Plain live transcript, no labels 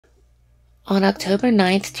On October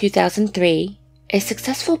 2003, a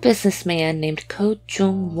successful businessman named Ko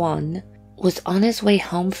Jung-won was on his way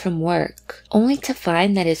home from work, only to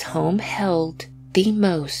find that his home held the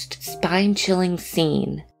most spine-chilling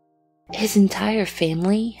scene. His entire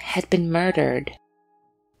family had been murdered.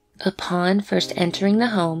 Upon first entering the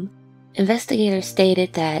home, investigators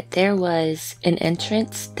stated that there was an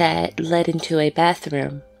entrance that led into a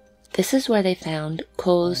bathroom. This is where they found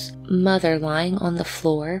Ko's mother lying on the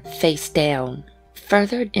floor, face down.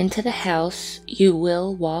 Further into the house, you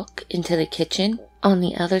will walk into the kitchen on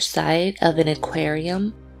the other side of an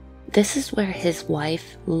aquarium. This is where his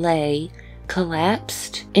wife, Leigh,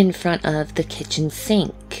 collapsed in front of the kitchen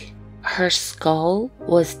sink. Her skull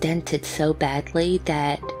was dented so badly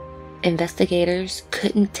that investigators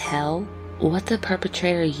couldn't tell what the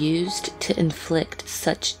perpetrator used to inflict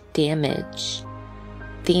such damage.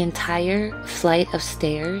 The entire flight of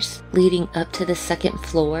stairs leading up to the second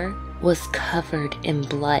floor was covered in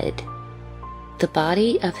blood. The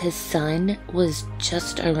body of his son was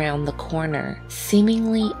just around the corner,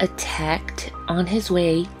 seemingly attacked on his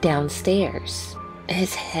way downstairs.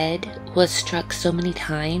 His head was struck so many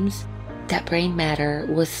times that brain matter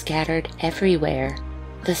was scattered everywhere.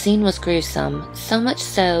 The scene was gruesome, so much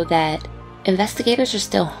so that investigators are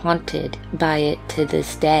still haunted by it to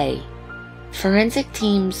this day. Forensic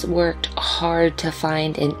teams worked hard to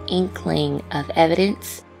find an inkling of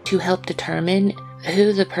evidence to help determine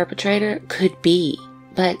who the perpetrator could be,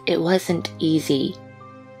 but it wasn't easy.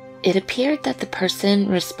 It appeared that the person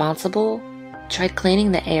responsible tried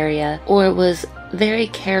cleaning the area or was very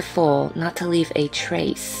careful not to leave a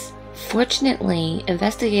trace. Fortunately,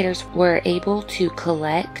 investigators were able to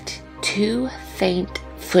collect 2 faint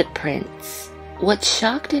footprints. What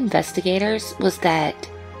shocked investigators was that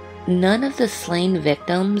none of the slain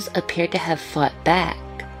victims appeared to have fought back,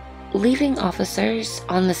 leaving officers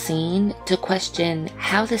on the scene to question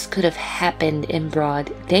how this could have happened in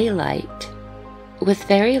broad daylight. With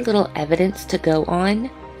very little evidence to go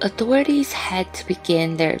on, authorities had to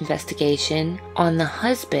begin their investigation on the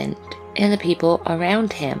husband and the people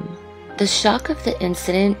around him. The shock of the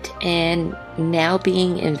incident and now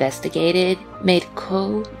being investigated made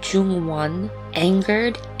Ko Jung-won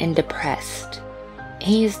angered and depressed.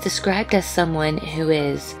 He is described as someone who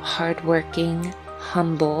is hardworking,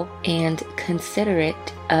 humble, and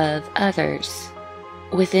considerate of others.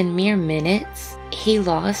 Within mere minutes, he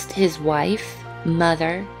lost his wife,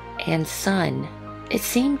 mother, and son. It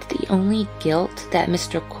seemed the only guilt that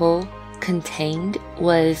Mr. Ko contained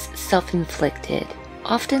was self-inflicted,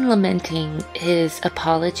 often lamenting his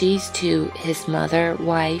apologies to his mother,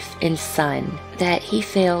 wife, and son that he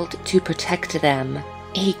failed to protect them.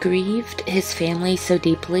 He grieved his family so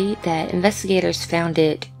deeply that investigators found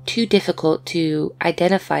it too difficult to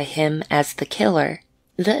identify him as the killer.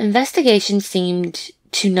 The investigation seemed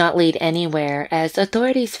to not lead anywhere, as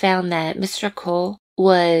authorities found that Mr. Ko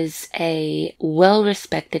was a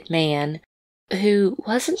well-respected man who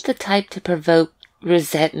wasn't the type to provoke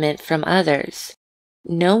resentment from others.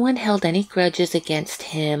 No one held any grudges against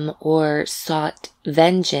him or sought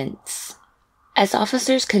vengeance. As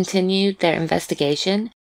officers continued their investigation,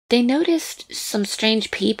 they noticed some strange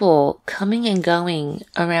people coming and going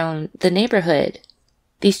around the neighborhood.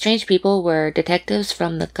 These strange people were detectives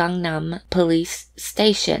from the Gangnam police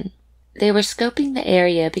station. They were scoping the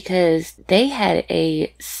area because they had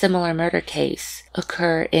a similar murder case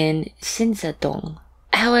occur in Sinsadong.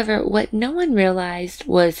 However, what no one realized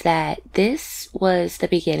was that this was the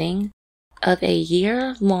beginning of a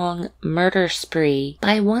year-long murder spree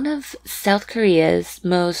by one of South Korea's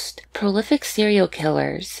most prolific serial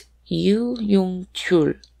killers, Yoo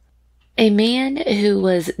Young-Chul, a man who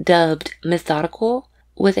was dubbed methodical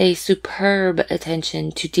with a superb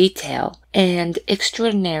attention to detail and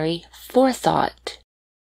extraordinary forethought.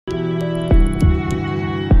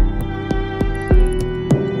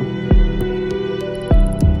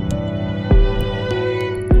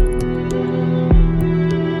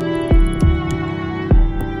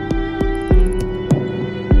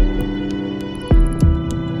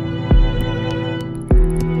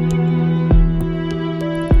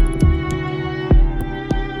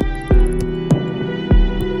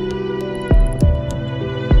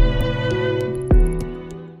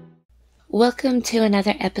 Welcome to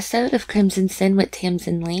another episode of Crimson Sin with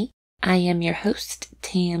Tamsin Leigh. I am your host,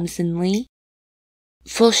 Tamsin Leigh.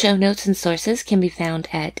 Full show notes and sources can be found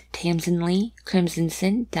at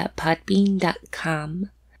tamsinleigh.crimsonsin.podbean.com.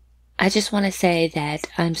 I just want to say that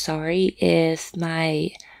I'm sorry if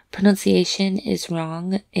my pronunciation is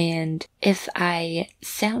wrong, and if I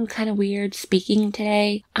sound kind of weird speaking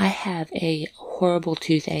today, I have a horrible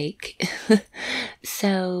toothache.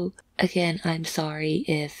 So, again, I'm sorry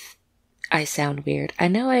if I sound weird. I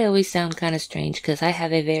know I always sound kind of strange because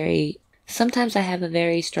sometimes I have a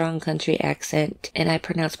very strong country accent and I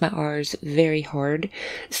pronounce my R's very hard.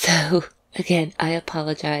 So, again, I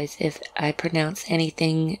apologize if I pronounce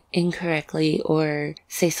anything incorrectly or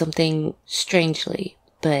say something strangely,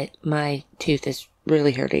 but my tooth is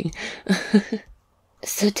really hurting.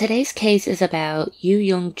 So today's case is about Yoo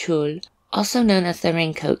Young-Chul, also known as the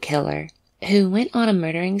Raincoat Killer, who went on a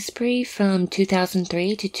murdering spree from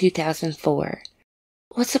 2003 to 2004.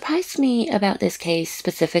 What surprised me about this case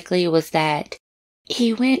specifically was that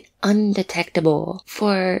he went undetectable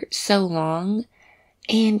for so long,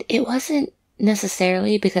 and it wasn't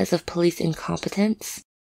necessarily because of police incompetence.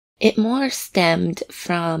 It more stemmed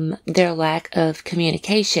from their lack of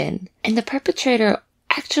communication, and the perpetrator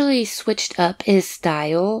actually switched up his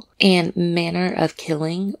style and manner of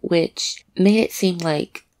killing, which made it seem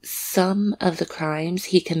like some of the crimes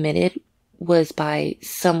he committed was by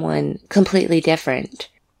someone completely different.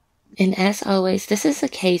 And as always, this is a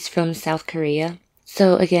case from South Korea.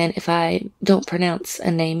 So again, if I don't pronounce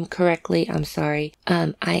a name correctly, I'm sorry.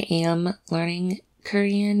 I am learning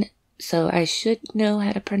Korean, so I should know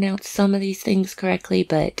how to pronounce some of these things correctly,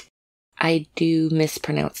 but I do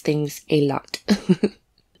mispronounce things a lot.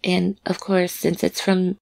 And of course, since it's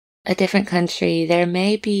from a different country, there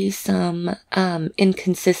may be some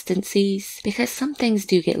inconsistencies because some things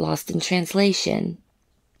do get lost in translation.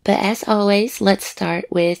 But as always, let's start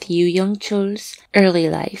with Yoo Young-Chul's early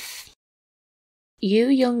life. Yoo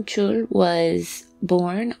Young-Chul was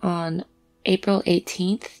born on April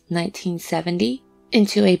 18th, 1970,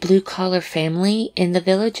 into a blue-collar family in the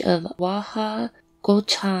village of Hwaha,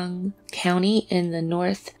 Gochang County in the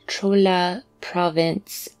North Cholla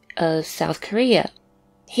province of South Korea.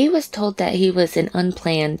 He was told that he was an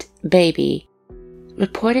unplanned baby.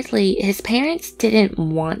 Reportedly, his parents didn't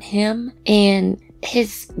want him, and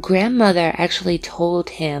his grandmother actually told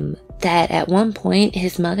him that at one point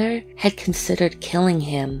his mother had considered killing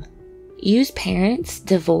him. Yoo's parents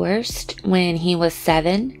divorced when he was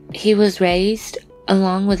 7. He was raised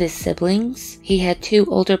along with his siblings. He had 2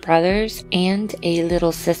 older brothers and a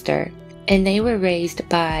little sister, and they were raised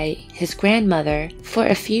by his grandmother for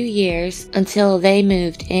a few years until they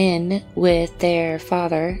moved in with their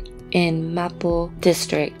father in Mapo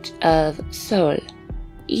district of Seoul.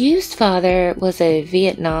 Yoo's father was a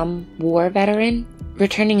Vietnam War veteran,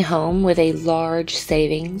 returning home with a large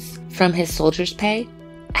savings from his soldier's pay.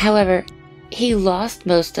 However, he lost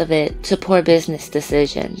most of it to poor business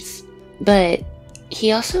decisions. But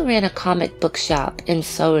he also ran a comic book shop in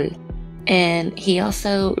Seoul, and he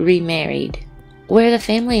also remarried. Where the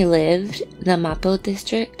family lived, the Mapo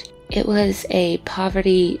district, it was a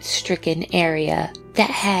poverty-stricken area that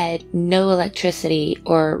had no electricity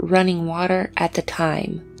or running water at the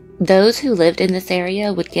time. Those who lived in this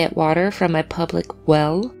area would get water from a public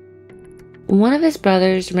well. One of his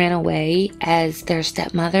brothers ran away as their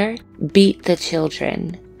stepmother beat the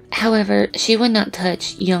children. However, she would not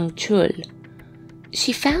touch Young-Chul.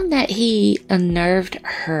 She found that he unnerved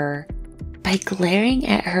her by glaring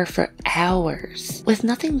at her for hours with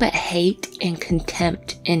nothing but hate and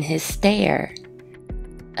contempt in his stare.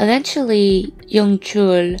 Eventually,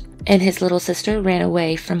 Young-Chul and his little sister ran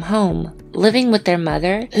away from home, living with their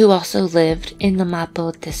mother, who also lived in the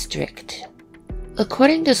Mapo district.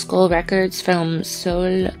 According to school records from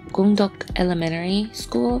Seoul Gungdok Elementary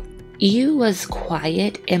School, Yoo was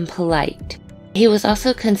quiet and polite. He was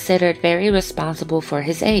also considered very responsible for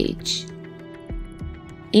his age.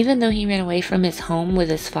 Even though he ran away from his home with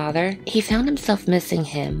his father, he found himself missing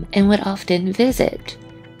him and would often visit.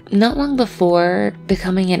 Not long before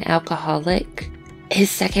becoming an alcoholic, his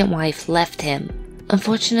second wife left him.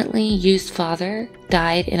 Unfortunately, Yoo's father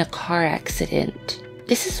died in a car accident.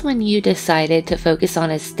 This is when Yoo decided to focus on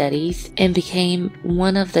his studies and became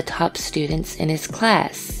one of the top students in his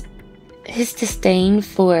class. His disdain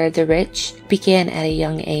for the rich began at a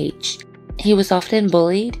young age. He was often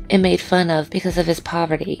bullied and made fun of because of his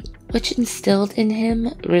poverty, which instilled in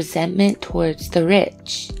him resentment towards the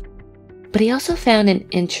rich. But he also found an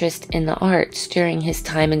interest in the arts during his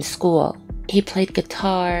time in school. He played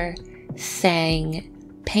guitar,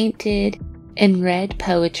 sang, painted, and read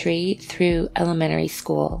poetry through elementary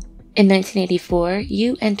school. In 1984,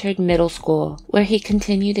 Yoo entered middle school, where he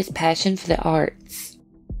continued his passion for the arts.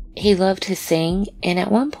 He loved to sing, and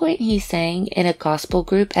at one point he sang in a gospel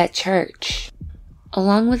group at church.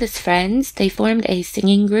 Along with his friends, they formed a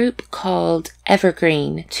singing group called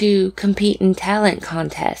Evergreen to compete in talent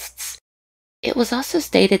contests. It was also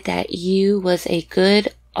stated that Yoo was a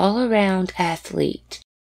good all-around athlete,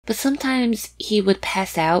 but sometimes he would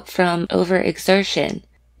pass out from overexertion,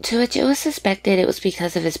 to which it was suspected it was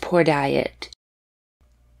because of his poor diet.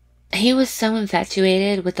 He was so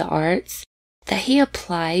infatuated with the arts that he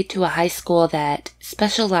applied to a high school that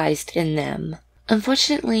specialized in them.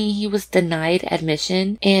 Unfortunately, he was denied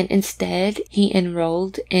admission, and instead he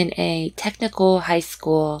enrolled in a technical high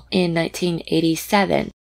school in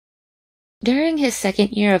 1987. During his second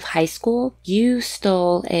year of high school, Yoo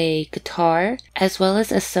stole a guitar as well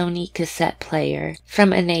as a Sony cassette player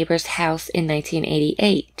from a neighbor's house in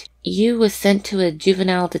 1988. Yoo was sent to a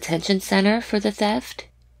juvenile detention center for the theft.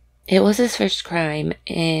 It was his first crime,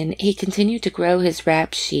 and he continued to grow his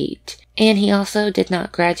rap sheet, and he also did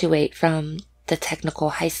not graduate from the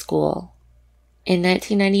technical high school. In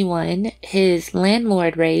 1991, his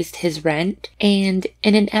landlord raised his rent, and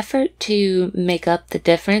in an effort to make up the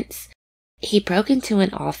difference, he broke into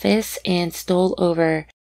an office and stole over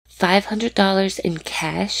 $500 in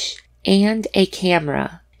cash and a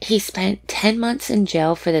camera. He spent 10 months in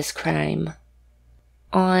jail for this crime.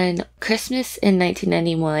 On Christmas in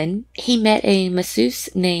 1991, he met a masseuse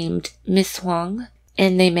named Miss Huang,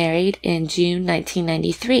 and they married in June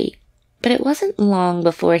 1993. But it wasn't long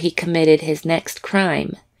before he committed his next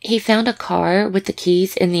crime. He found a car with the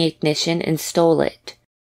keys in the ignition and stole it,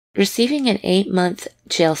 receiving an 8-month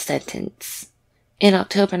jail sentence. In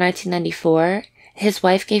October 1994, his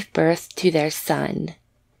wife gave birth to their son.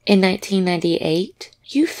 In 1998,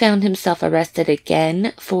 Yoo found himself arrested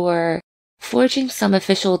again for forging some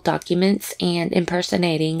official documents and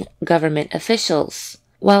impersonating government officials.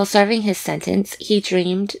 While serving his sentence, he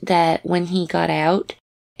dreamed that when he got out,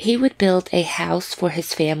 he would build a house for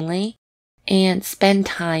his family and spend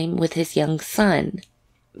time with his young son.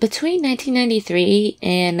 Between 1993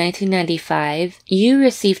 and 1995, Yoo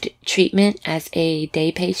received treatment as a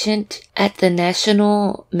day patient at the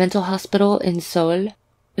National Mental Hospital in Seoul.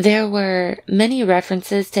 There were many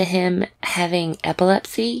references to him having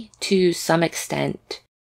epilepsy to some extent.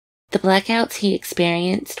 The blackouts he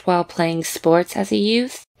experienced while playing sports as a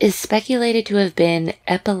youth is speculated to have been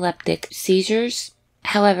epileptic seizures.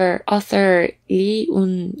 However, author Lee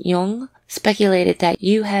Young speculated that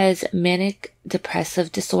Yoo has manic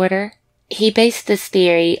depressive disorder. He based this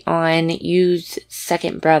theory on Yoo's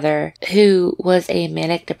second brother, who was a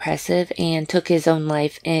manic depressive and took his own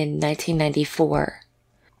life in 1994.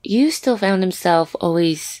 Yoo still found himself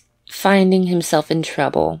always finding himself in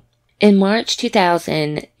trouble. In March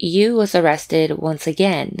 2000, Yoo was arrested once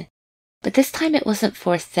again, but this time it wasn't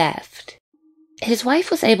for theft. His wife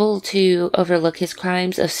was able to overlook his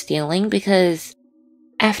crimes of stealing because,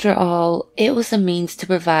 after all, it was a means to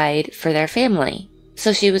provide for their family.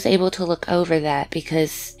 So she was able to look over that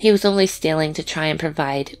because he was only stealing to try and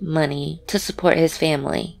provide money to support his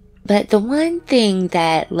family. But the one thing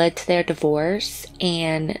that led to their divorce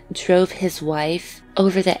and drove his wife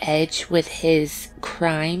over the edge with his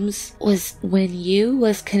crimes was when Yoo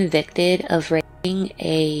was convicted of raping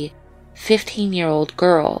a 15-year-old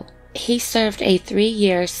girl. He served a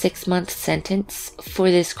 3-year, 6-month sentence for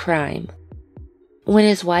this crime. When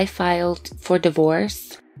his wife filed for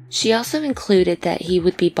divorce, she also included that he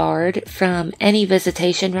would be barred from any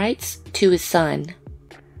visitation rights to his son.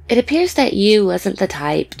 It appears that Yoo wasn't the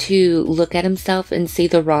type to look at himself and see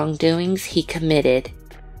the wrongdoings he committed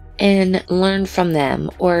and learn from them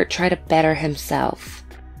or try to better himself.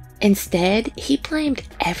 Instead, he blamed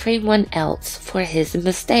everyone else for his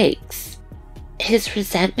mistakes. His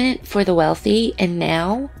resentment for the wealthy, and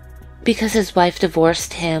now, because his wife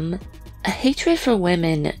divorced him, a hatred for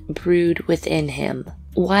women brewed within him.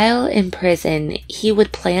 While in prison, he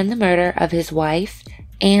would plan the murder of his wife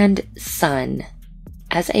and son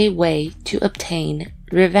as a way to obtain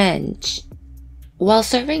revenge. While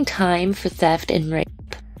serving time for theft and rape,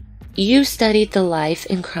 Yoo studied the life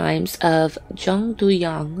and crimes of Jung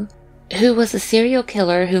Do-young, who was a serial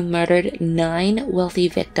killer who murdered 9 wealthy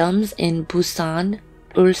victims in Busan,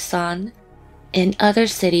 Ulsan, and other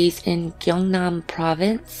cities in Gyeongnam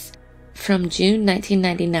Province from June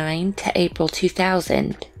 1999 to April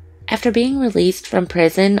 2000. After being released from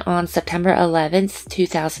prison on September 11,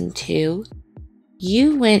 2002,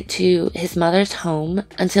 Yoo went to his mother's home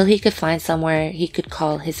until he could find somewhere he could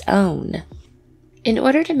call his own. In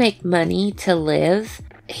order to make money to live,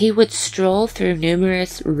 he would stroll through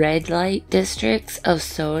numerous red light districts of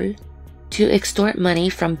Seoul to extort money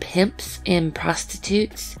from pimps and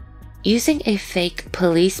prostitutes using a fake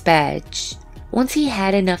police badge. Once he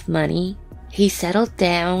had enough money, He settled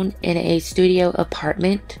down in a studio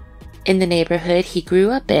apartment in the neighborhood he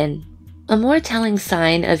grew up in. A more telling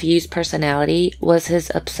sign of Yoo's personality was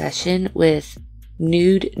his obsession with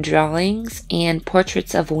nude drawings and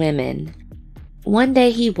portraits of women. One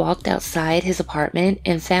day he walked outside his apartment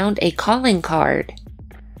and found a calling card.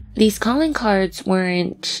 These calling cards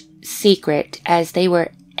weren't secret, as they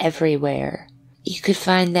were everywhere. You could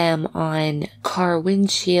find them on car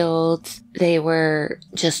windshields. They were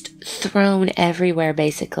just thrown everywhere,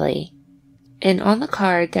 basically. And on the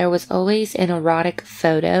card, there was always an erotic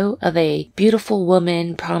photo of a beautiful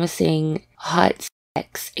woman promising hot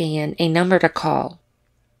sex and a number to call.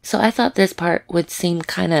 So I thought this part would seem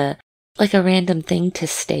kind of like a random thing to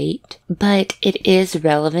state, but it is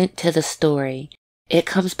relevant to the story. It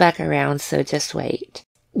comes back around, so just wait.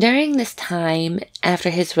 During this time after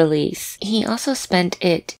his release, he also spent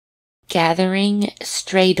it gathering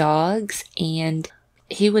stray dogs, and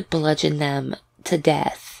he would bludgeon them to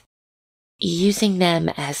death, using them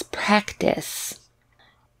as practice.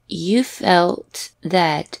 You felt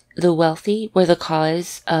that the wealthy were the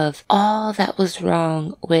cause of all that was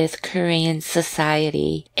wrong with Korean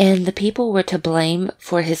society, and the people were to blame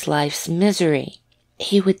for his life's misery.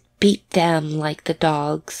 He would beat them like the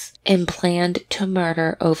dogs and planned to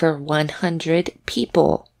murder over 100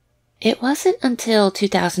 people. It wasn't until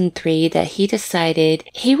 2003 that he decided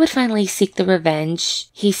he would finally seek the revenge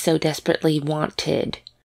he so desperately wanted.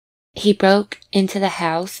 He broke into the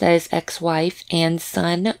house that his ex-wife and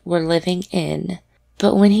son were living in.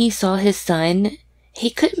 But when he saw his son, he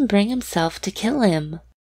couldn't bring himself to kill him.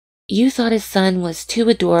 Yoo thought his son was too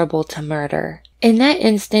adorable to murder. In that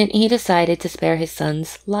instant, he decided to spare his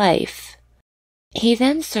son's life. He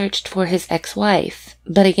then searched for his ex-wife,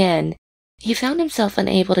 but again, he found himself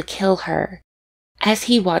unable to kill her. As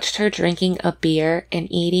he watched her drinking a beer and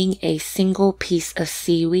eating a single piece of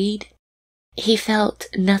seaweed, he felt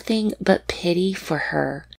nothing but pity for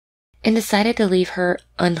her and decided to leave her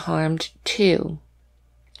unharmed too.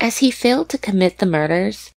 As he failed to commit the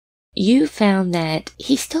murders, Yoo found that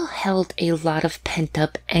he still held a lot of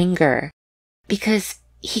pent-up anger because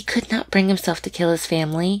he could not bring himself to kill his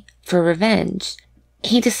family for revenge.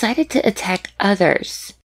 He decided to attack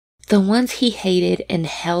others, the ones he hated and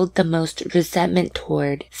held the most resentment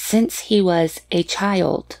toward since he was a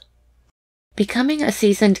child. Becoming a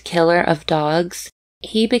seasoned killer of dogs,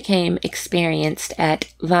 he became experienced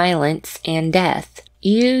at violence and death.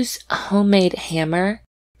 Yoo's homemade hammer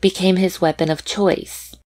became his weapon of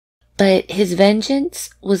choice. But his vengeance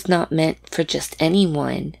was not meant for just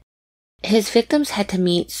anyone. His victims had to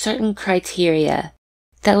meet certain criteria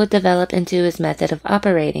that would develop into his method of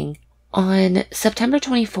operating. On September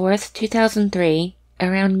 24th, 2003,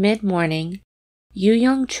 around mid-morning, Yoo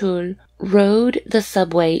Young-Chul rode the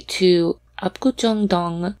subway to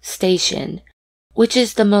Apgujeongdong Station, which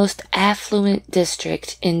is the most affluent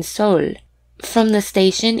district in Seoul. From the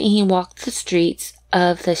station, he walked the streets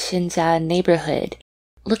of the Shinja neighborhood,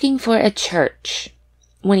 looking for a church.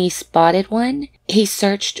 When he spotted one, he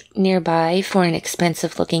searched nearby for an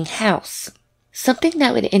expensive-looking house, something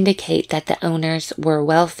that would indicate that the owners were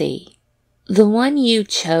wealthy. The one Yoo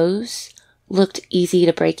chose looked easy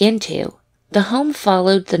to break into. The home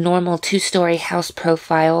followed the normal two-story house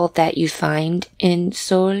profile that you find in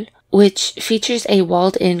Seoul, which features a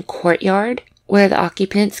walled-in courtyard where the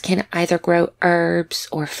occupants can either grow herbs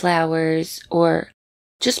or flowers or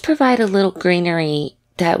just provide a little greenery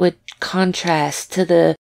that would contrast to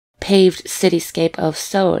the paved cityscape of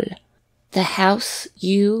Seoul. The house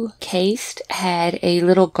Yoo cased had a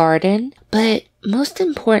little garden, but most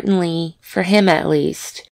importantly, for him at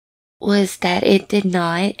least, was that it did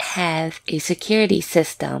not have a security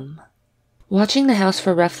system. Watching the house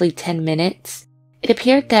for roughly 10 minutes, it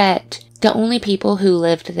appeared that the only people who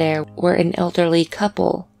lived there were an elderly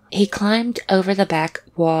couple. He climbed over the back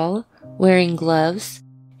wall, wearing gloves,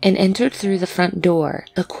 and entered through the front door,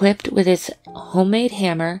 equipped with his homemade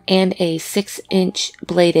hammer and a 6-inch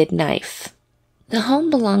bladed knife. The home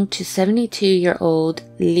belonged to 72-year-old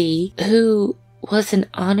Leigh, who was an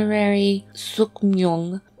honorary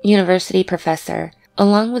Sukmyong University professor,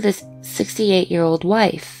 along with his 68-year-old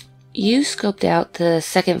wife. Yoo scoped out the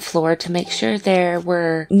second floor to make sure there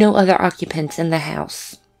were no other occupants in the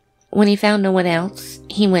house. When he found no one else,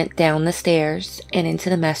 he went down the stairs and into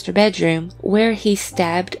the master bedroom, where he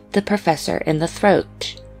stabbed the professor in the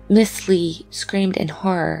throat. Miss Leigh screamed in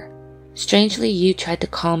horror. Strangely, Yoo tried to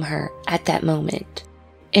calm her at that moment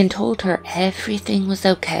and told her everything was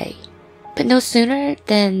okay. But no sooner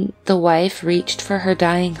than the wife reached for her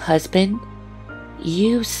dying husband,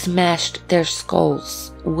 Yoo smashed their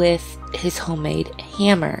skulls with his homemade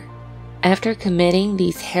hammer. After committing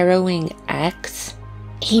these harrowing acts,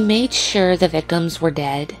 he made sure the victims were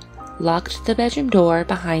dead, locked the bedroom door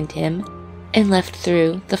behind him, and left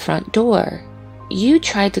through the front door. Yoo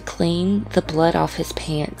tried to clean the blood off his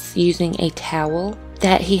pants using a towel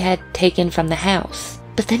that he had taken from the house,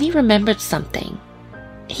 but then he remembered something.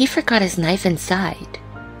 He forgot his knife inside,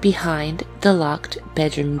 behind the locked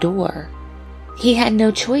bedroom door. He had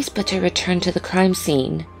no choice but to return to the crime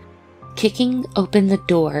scene, kicking open the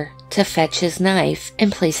door to fetch his knife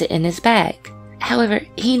and place it in his bag. However,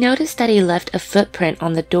 he noticed that he left a footprint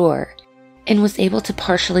on the door and was able to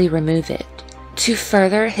partially remove it. To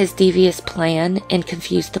further his devious plan and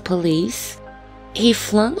confuse the police, he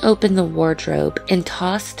flung open the wardrobe and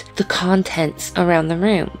tossed the contents around the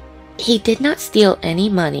room. He did not steal any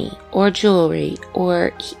money or jewelry,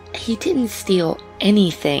 or he didn't steal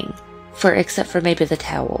anything except for maybe the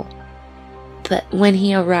towel. But when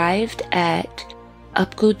he arrived at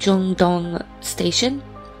Apgujeongdong Station,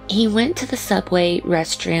 he went to the subway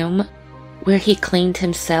restroom where he cleaned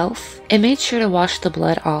himself and made sure to wash the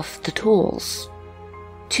blood off the tools.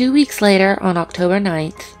 2 weeks later, on October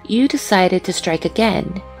 9th, Yoo decided to strike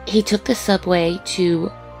again. He took the subway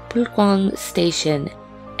to Pulkwang Station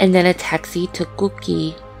and then a taxi to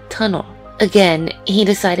Gukgi Tunnel. Again, he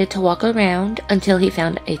decided to walk around until he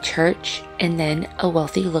found a church and then a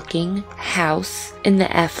wealthy-looking house in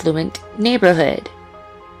the affluent neighborhood.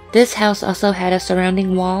 This house also had a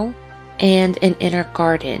surrounding wall and an inner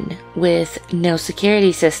garden with no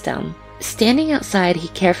security system. Standing outside, he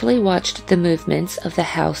carefully watched the movements of the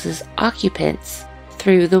house's occupants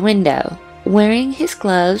through the window. Wearing his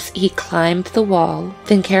gloves, he climbed the wall,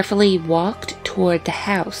 then carefully walked toward the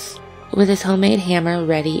house with his homemade hammer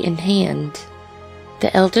ready in hand.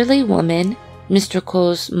 The elderly woman, Mr.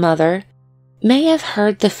 Ko's mother, may have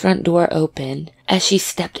heard the front door open as she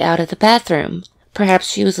stepped out of the bathroom. Perhaps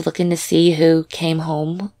she was looking to see who came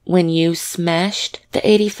home when Yoo smashed the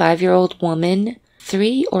 85-year-old woman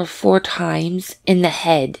 3 or 4 times in the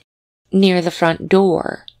head near the front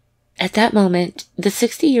door. At that moment, the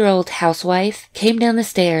 60-year-old housewife came down the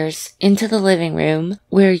stairs into the living room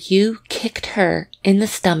where Yoo kicked her in the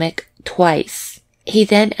stomach twice. He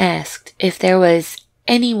then asked if there was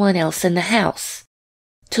anyone else in the house,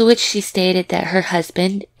 to which she stated that her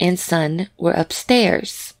husband and son were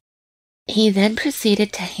upstairs. He then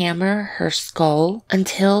proceeded to hammer her skull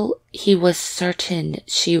until he was certain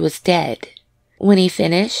she was dead. When he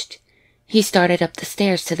finished, he started up the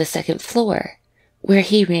stairs to the 2nd floor, where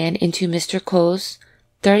he ran into Mr. Ko's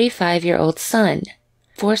 35-year-old son,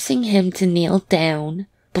 forcing him to kneel down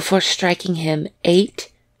before striking him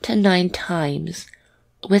 8 to 9 times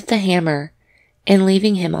with the hammer and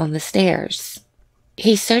leaving him on the stairs.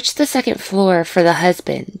 He searched the 2nd floor for the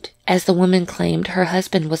husband, as the woman claimed her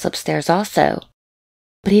husband was upstairs also,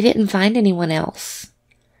 but he didn't find anyone else.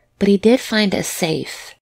 But he did find a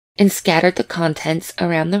safe and scattered the contents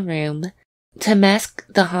around the room to mask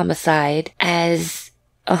the homicide as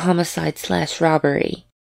a homicide/robbery.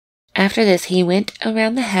 After this, he went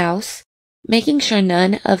around the house, making sure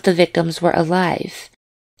none of the victims were alive,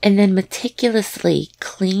 and then meticulously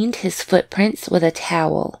cleaned his footprints with a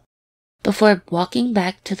towel before walking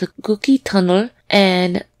back to the Gukgi Tunnel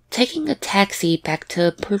and taking a taxi back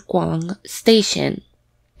to Pulkwang Station.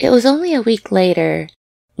 It was only a week later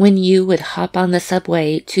when Yoo would hop on the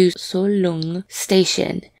subway to Seoul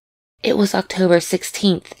Station. It was October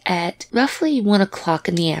 16th at roughly 1 o'clock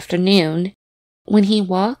in the afternoon when he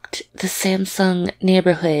walked the Samsung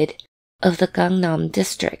neighborhood of the Gangnam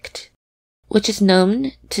district, which is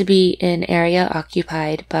known to be an area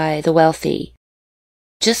occupied by the wealthy.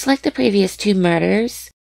 Just like the previous 2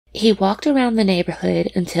 murders, he walked around the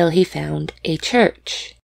neighborhood until he found a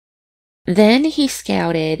church. Then he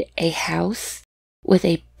scouted a house with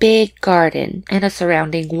a big garden and a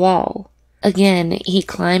surrounding wall. Again, he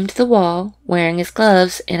climbed the wall wearing his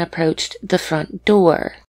gloves and approached the front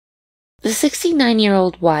door. The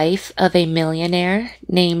 69-year-old wife of a millionaire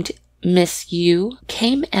named Miss Yoo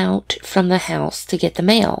came out from the house to get the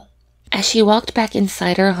mail. As she walked back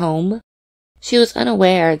inside her home, she was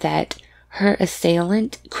unaware that her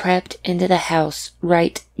assailant crept into the house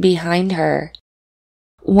right behind her.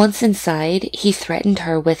 Once inside, he threatened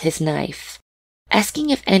her with his knife,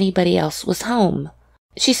 asking if anybody else was home.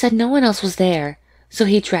 She said no one else was there, so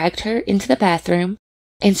he dragged her into the bathroom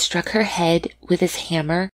and struck her head with his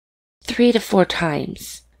hammer 3 to 4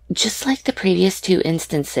 times. Just like the previous 2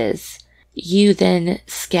 instances, Yoo then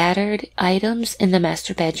scattered items in the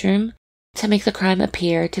master bedroom to make the crime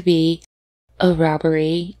appear to be a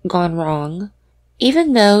robbery gone wrong,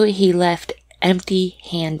 even though he left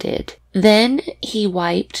empty-handed. Then he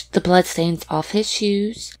wiped the bloodstains off his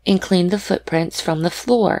shoes and cleaned the footprints from the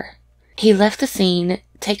floor. He left the scene,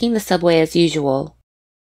 taking the subway as usual.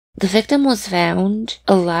 The victim was found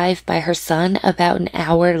alive by her son about an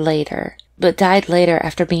hour later, but died later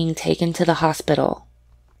after being taken to the hospital.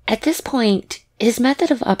 At this point, his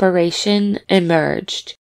method of operation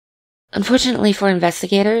emerged. Unfortunately for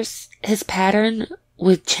investigators, his pattern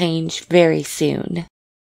would change very soon.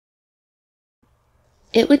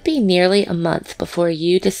 It would be nearly a month before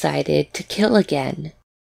Yoo decided to kill again.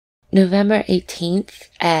 November 18th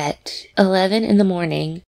at 11 in the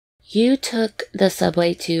morning, Yoo took the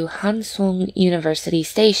subway to Hansung University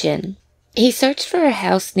Station. He searched for a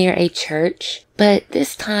house near a church, but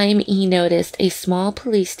this time he noticed a small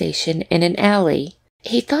police station in an alley.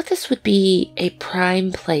 He thought this would be a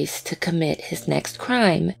prime place to commit his next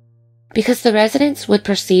crime, because the residents would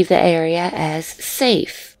perceive the area as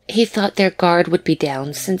safe. He thought their guard would be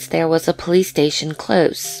down since there was a police station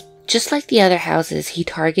close. Just like the other houses he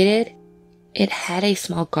targeted, it had a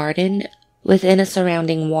small garden within a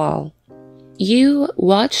surrounding wall. Yoo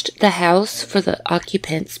watched the house for the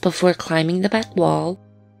occupants before climbing the back wall,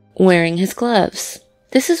 wearing his gloves.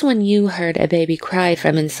 This is when Yoo heard a baby cry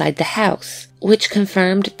from inside the house, which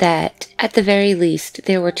confirmed that, at the very least,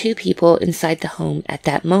 there were 2 people inside the home at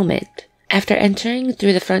that moment. After entering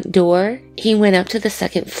through the front door, he went up to the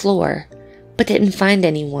 2nd floor, but didn't find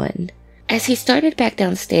anyone. As he started back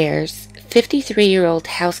downstairs, 53-year-old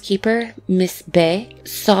housekeeper Miss Bae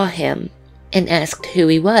saw him and asked who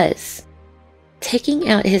he was. Taking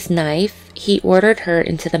out his knife, he ordered her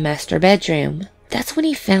into the master bedroom. That's when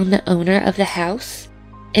he found the owner of the house,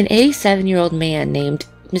 an 87-year-old man named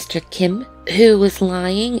Mr. Kim, who was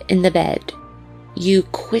lying in the bed. Yoo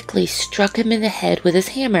quickly struck him in the head with his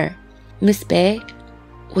hammer. Miss Bae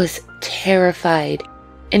was terrified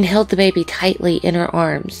and held the baby tightly in her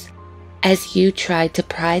arms as Yoo tried to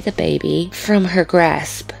pry the baby from her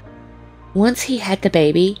grasp. Once he had the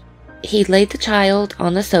baby, he laid the child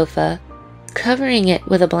on the sofa, covering it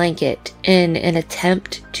with a blanket in an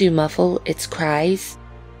attempt to muffle its cries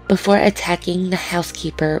before attacking the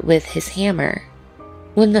housekeeper with his hammer.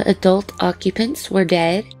 When the adult occupants were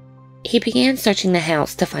dead, he began searching the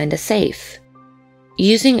house to find a safe.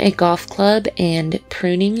 Using a golf club and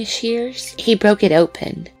pruning shears, he broke it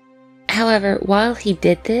open. However, while he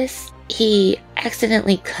did this, he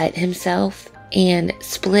accidentally cut himself and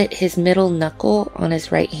split his middle knuckle on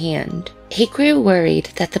his right hand. He grew worried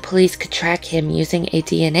that the police could track him using a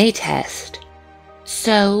DNA test.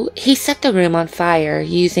 So he set the room on fire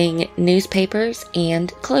using newspapers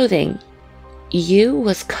and clothing. Yoo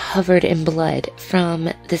was covered in blood from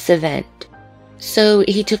this event. So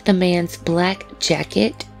he took the man's black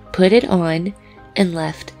jacket, put it on, and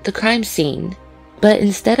left the crime scene. But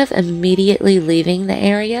instead of immediately leaving the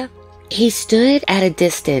area, he stood at a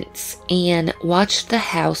distance and watched the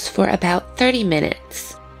house for about 30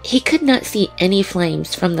 minutes. He could not see any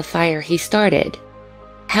flames from the fire he started.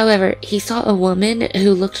 However, he saw a woman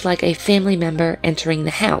who looked like a family member entering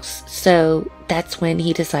the house, so that's when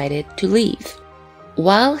he decided to leave.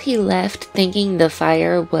 While he left thinking the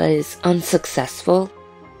fire was unsuccessful,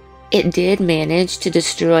 it did manage to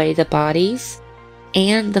destroy the bodies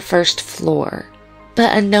and the first floor,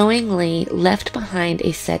 but unknowingly left behind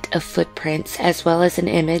a set of footprints as well as an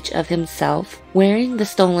image of himself wearing the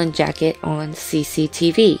stolen jacket on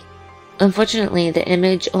CCTV. Unfortunately, the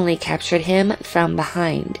image only captured him from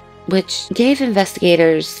behind, which gave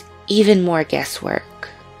investigators even more guesswork.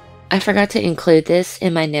 I forgot to include this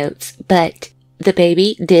in my notes, but the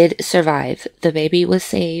baby did survive. The baby was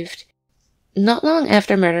saved. Not long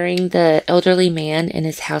after murdering the elderly man and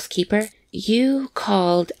his housekeeper, Yoo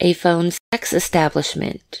called a phone sex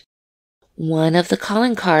establishment, one of the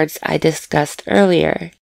calling cards I discussed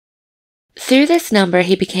earlier. Through this number,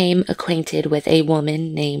 he became acquainted with a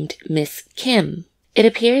woman named Miss Kim. It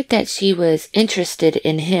appeared that she was interested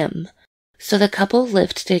in him, so the couple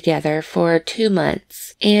lived together for 2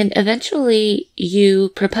 months, and eventually Yoo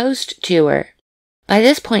proposed to her. By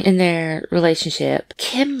this point in their relationship,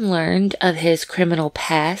 Kim learned of his criminal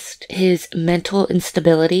past, his mental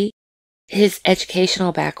instability, his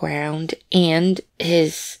educational background, and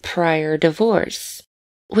his prior divorce,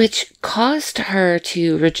 which caused her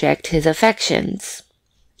to reject his affections.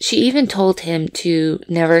 She even told him to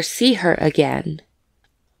never see her again.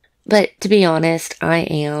 But to be honest, I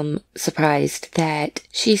am surprised that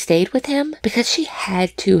she stayed with him because she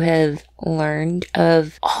had to have learned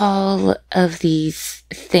of all of these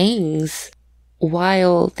things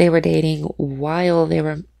while they were dating, while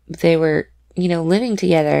they were living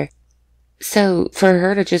together. So for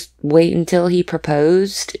her to just wait until he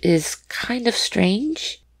proposed is kind of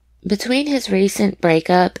strange. Between his recent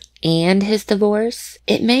breakup and his divorce,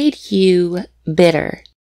 it made Yoo bitter.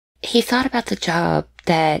 He thought about the job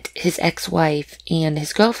that his ex-wife and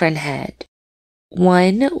his girlfriend had.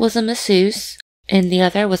 One was a masseuse, and the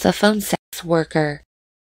other was a phone sex worker.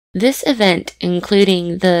 This event,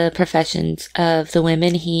 including the professions of the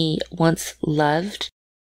women he once loved,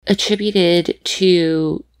 attributed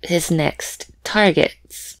to his next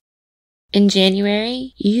targets. In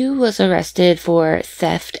January, Yoo was arrested for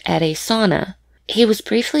theft at a sauna. He was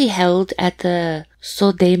briefly held at the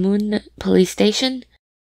Seoul police station.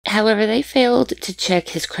 However, they failed to check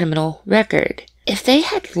his criminal record. If they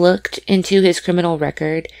had looked into his criminal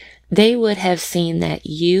record, they would have seen that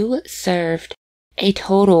Yoo served a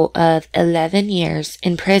total of 11 years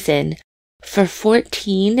in prison for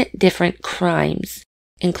 14 different crimes,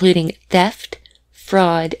 including theft,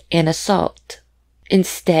 fraud, and assault.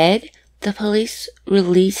 Instead, the police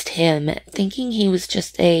released him thinking he was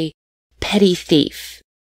just a petty thief,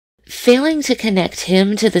 failing to connect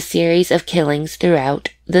him to the series of killings throughout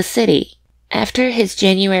the city. After his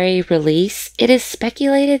January release, it is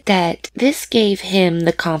speculated that this gave him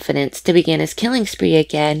the confidence to begin his killing spree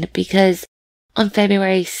again because on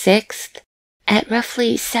February 6th, at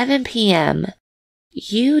roughly 7 p.m.,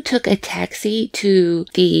 Yoo took a taxi to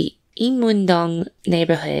the Inmundong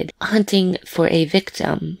neighborhood hunting for a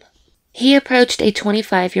victim. He approached a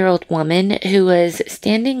 25-year-old woman who was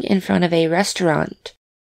standing in front of a restaurant.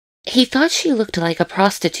 He thought she looked like a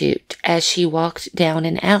prostitute as she walked down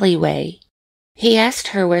an alleyway. He asked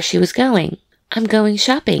her where she was going. "I'm going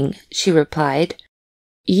shopping," she replied.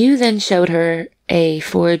 Yoo then showed her a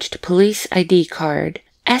forged police ID card,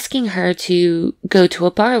 asking her to go to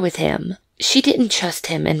a bar with him. She didn't trust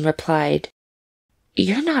him and replied,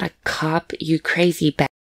 "You're not a cop, you crazy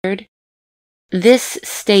bastard." This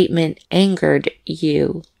statement angered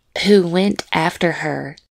Yoo, who went after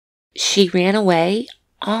her. She ran away,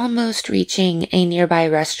 almost reaching a nearby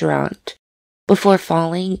restaurant, before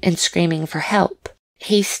falling and screaming for help.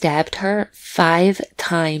 He stabbed her 5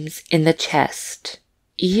 times in the chest.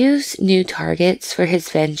 Yoo's new targets for his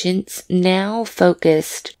vengeance now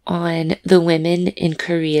focused on the women in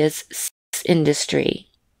Korea's sex industry.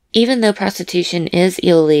 Even though prostitution is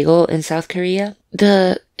illegal in South Korea,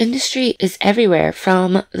 the industry is everywhere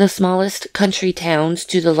from the smallest country towns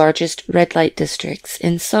to the largest red light districts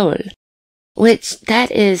in Seoul. Which,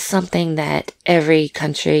 that is something that every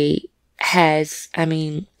country has. I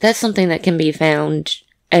mean, that's something that can be found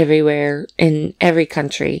everywhere in every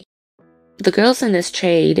country. The girls in this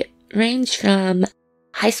trade range from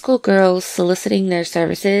high school girls soliciting their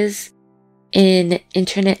services in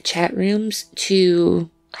internet chat rooms to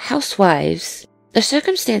housewives. The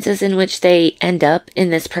circumstances in which they end up in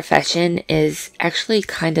this profession is actually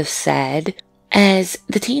kind of sad, as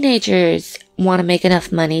the teenagers want to make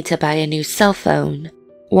enough money to buy a new cell phone,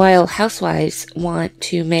 while housewives want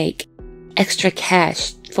to make extra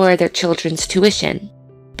cash for their children's tuition.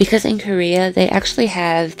 Because in Korea, they actually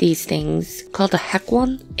have these things called a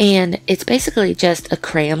hakwon, and it's basically just a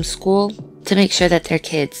cram school to make sure that their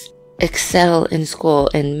kids excel in school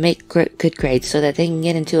and make good grades so that they can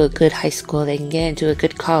get into a good high school, they can get into a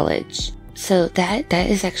good college. So that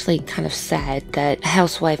is actually kind of sad that a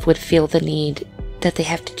housewife would feel the need that they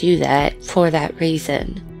have to do that for that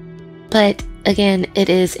reason. But again, it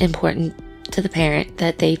is important to the parent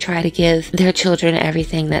that they try to give their children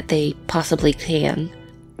everything that they possibly can.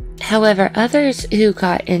 However, others who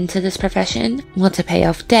got into this profession want to pay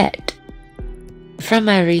off debt. From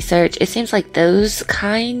my research, it seems like those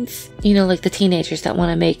kinds, like the teenagers that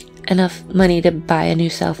want to make enough money to buy a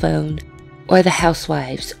new cell phone, or the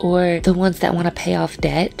housewives, or the ones that want to pay off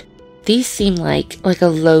debt, these seem like a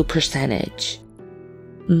low percentage.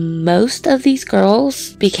 Most of these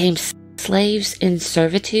girls became slaves in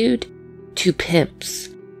servitude to pimps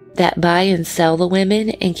that buy and sell the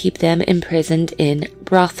women and keep them imprisoned in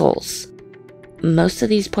brothels. Most of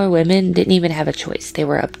these poor women didn't even have a choice. They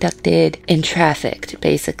were abducted and trafficked,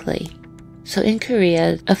 basically. So in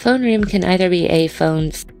Korea, a phone room can either be a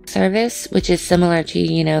phone service, which is similar to,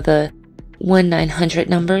 the 1-900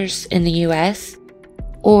 numbers in the US,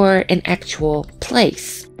 or an actual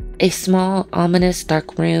place. A small, ominous,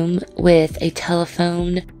 dark room with a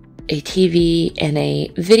telephone, a TV, and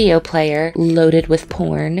a video player loaded with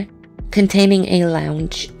porn, containing a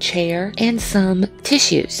lounge chair and some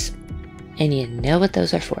tissues. And you know what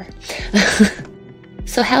those are for.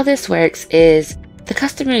 So how this works is the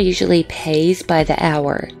customer usually pays by the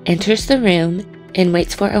hour, enters the room, and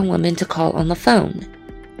waits for a woman to call on the phone.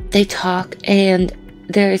 They talk, and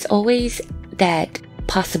there is always that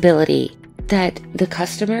possibility that the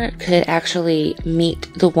customer could actually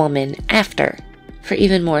meet the woman after. for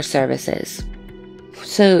even more services.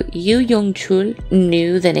 So Yoo Young-Chul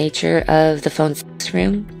knew the nature of the phone sex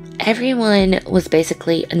room. Everyone was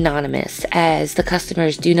basically anonymous, as the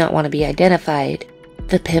customers do not want to be identified.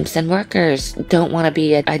 The pimps and workers don't want to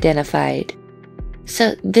be identified.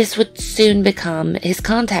 So this would soon become his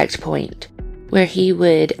contact point, where he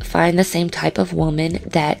would find the same type of woman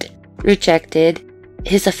that rejected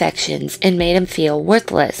his affections and made him feel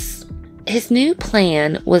worthless. His new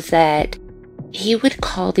plan was that he would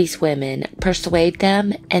call these women, persuade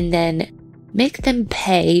them, and then make them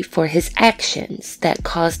pay for his actions that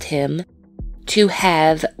caused him to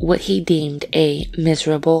have what he deemed a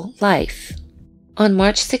miserable life. On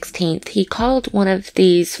March 16th, he called one of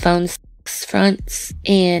these phone fronts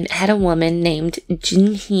and had a woman named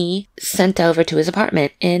Jin-hee sent over to his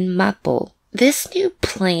apartment in Mappo. This new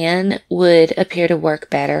plan would appear to work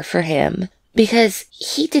better for him because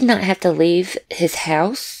he did not have to leave his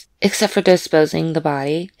house except for disposing the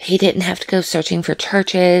body. He didn't have to go searching for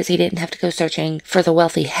churches. He didn't have to go searching for the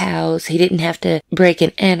wealthy house. He didn't have to break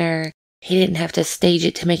and enter. He didn't have to stage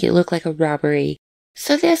it to make it look like a robbery.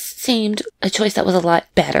 So this seemed a choice that was a lot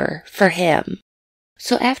better for him.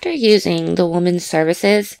 So after using the woman's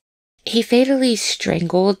services, he fatally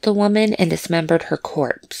strangled the woman and dismembered her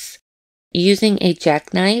corpse. Using a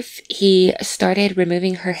jackknife, he started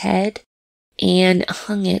removing her head and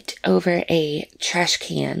hung it over a trash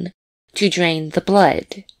can to drain the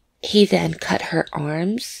blood. He then cut her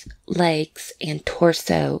arms, legs, and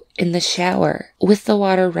torso in the shower with the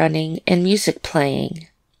water running and music playing.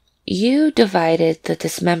 Yoo divided the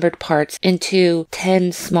dismembered parts into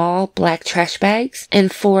 10 small black trash bags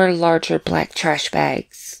and 4 larger black trash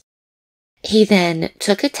bags. He then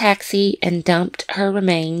took a taxi and dumped her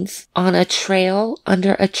remains on a trail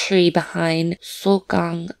under a tree behind Seoul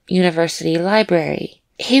University Library.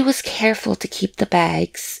 He was careful to keep the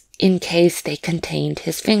bags in case they contained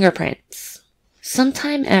his fingerprints.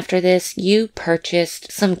 Sometime after this, Yoo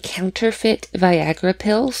purchased some counterfeit Viagra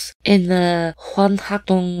pills in the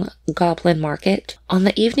Hwanghaedong Goblin Market. On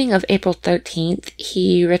the evening of April 13th,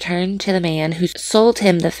 he returned to the man who sold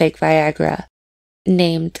him the fake Viagra,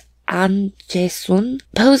 named An Jae-sun.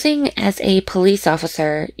 Posing as a police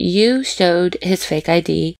officer, Yoo showed his fake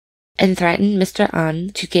ID and threatened Mr. An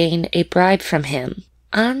to gain a bribe from him.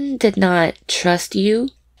 An did not trust Yoo,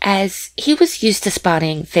 as he was used to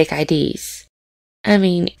spotting fake IDs. I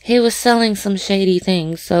mean, he was selling some shady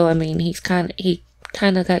things, so I mean, he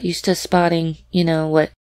kind of got used to spotting,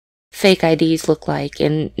 what fake IDs look like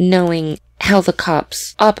and knowing how the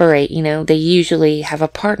cops operate. They usually have a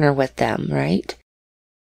partner with them, right?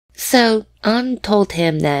 So An told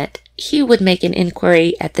him that he would make an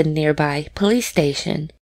inquiry at the nearby police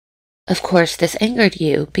station. Of course, this angered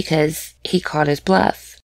Yoo because he caught his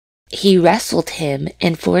bluff. He wrestled him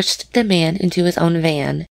and forced the man into his own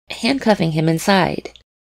van, handcuffing him inside.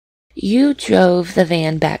 Yoo drove the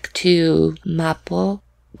van back to Mappo,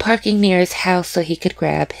 parking near his house so he could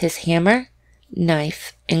grab his hammer,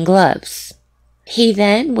 knife, and gloves. He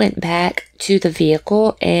then went back to the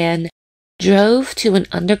vehicle and drove to an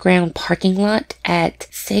underground parking lot at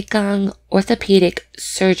Seoul Orthopedic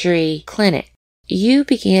Surgery Clinic. Yoo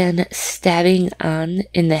began stabbing An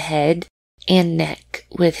in the head and neck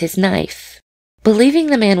with his knife. Believing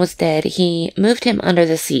the man was dead, he moved him under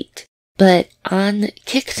the seat, but An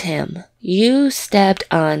kicked him. Yoo stabbed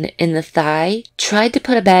An in the thigh, tried to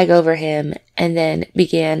put a bag over him, and then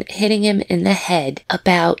began hitting him in the head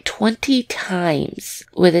about 20 times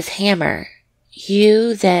with his hammer.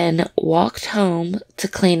 Yoo then walked home to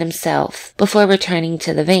clean himself before returning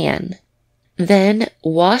to the van, then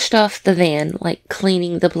washed off the van like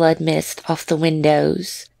cleaning the blood mist off the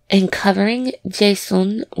windows, and covering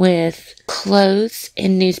Jae-sun with clothes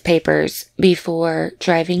and newspapers before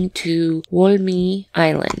driving to Wolmi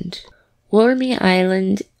Island. Wolmi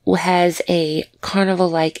Island has a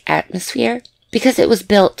carnival-like atmosphere because it was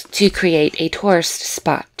built to create a tourist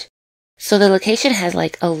spot. So the location has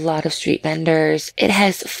a lot of street vendors. It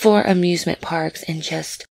has 4 amusement parks and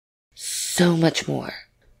just so much more.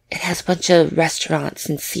 It has a bunch of restaurants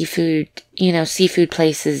and seafood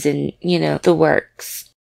places and, the works.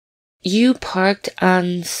 Yoo parked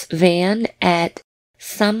An's van at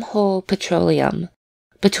Samho Petroleum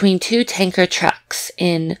between 2 tanker trucks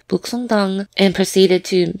in Bukseong and proceeded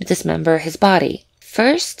to dismember his body.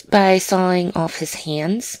 First, by sawing off his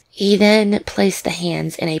hands, he then placed the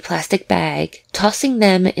hands in a plastic bag, tossing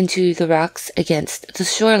them into the rocks against the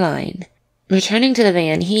shoreline. Returning to the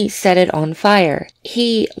van, he set it on fire.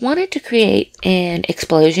 He wanted to create an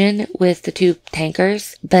explosion with the 2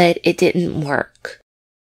 tankers, but it didn't work.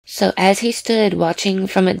 So as he stood watching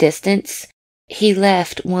from a distance, He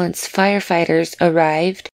left once firefighters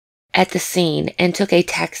arrived at the scene and took a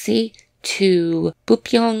taxi to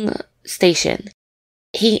Bupyeong Station.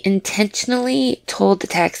 He intentionally told the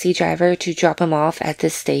taxi driver to drop him off at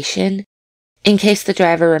this station in case the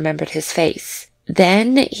driver remembered his face.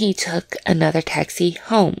 Then he took another taxi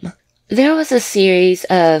home. There was a series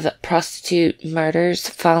of prostitute murders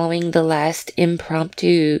following the last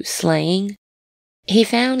impromptu slaying. He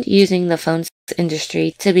found using the phone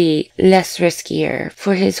industry to be less riskier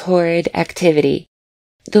for his horrid activity.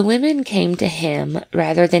 The women came to him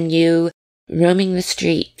rather than you roaming the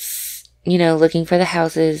streets, looking for the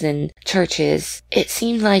houses and churches. It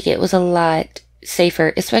seemed like it was a lot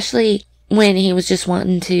safer, especially when he just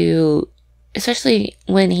wanted to,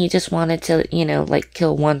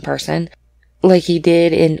 kill one person, like he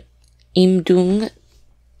did in Imdung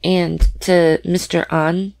and to Mr.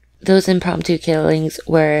 An. Those impromptu killings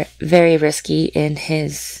were very risky in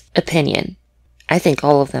his opinion. I think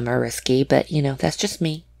all of them are risky, but that's just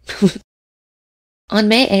me. On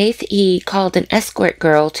May 8th, he called an escort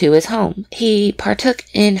girl to his home. He partook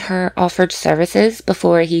in her offered services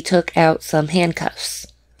before he took out some handcuffs.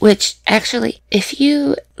 Which, actually, if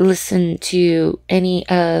you listen to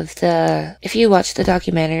if you watch the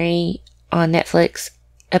documentary on Netflix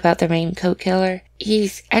about the Raincoat Killer,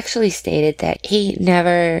 he's actually stated that he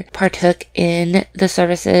never partook in the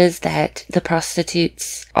services that the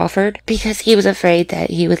prostitutes offered because he was afraid that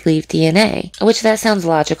he would leave DNA, which that sounds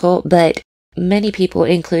logical, but many people,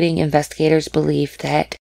 including investigators, believe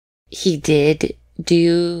that he did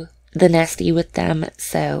do the nasty with them,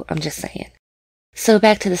 so I'm just saying. So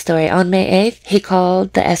back to the story. On May 8th, he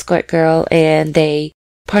called the escort girl and they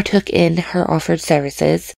partook in her offered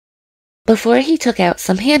services before he took out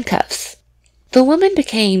some handcuffs. The woman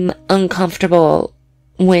became uncomfortable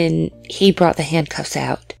when he brought the handcuffs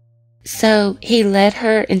out, so he led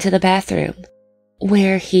her into the bathroom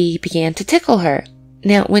where he began to tickle her.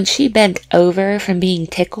 Now, when she bent over from being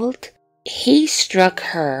tickled, he struck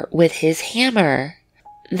her with his hammer.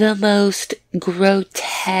 The most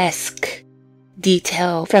grotesque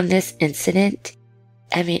detail from this incident,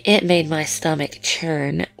 it made my stomach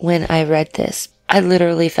churn when I read this. I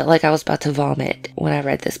literally felt like I was about to vomit when I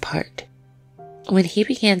read this part. When he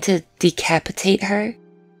began to decapitate her,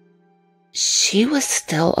 she was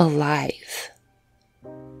still alive.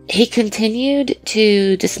 He continued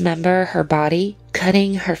to dismember her body,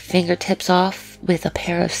 cutting her fingertips off with a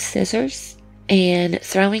pair of scissors and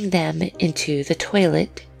throwing them into the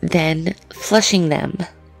toilet, then flushing them.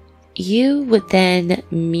 You would then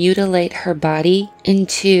mutilate her body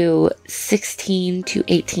into 16 to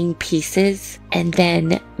 18 pieces and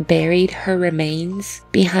then buried her remains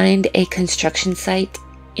behind a construction site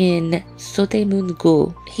in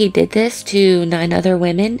Sodaemun-gu. He did this to 9 other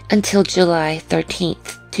women until July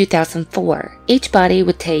 13th, 2004. Each body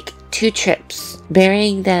would take 2 trips,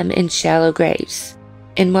 burying them in shallow graves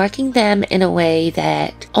and marking them in a way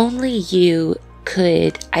that only you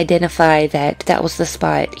could identify that was the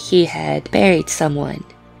spot he had buried someone.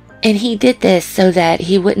 And he did this so that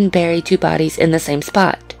he wouldn't bury 2 bodies in the same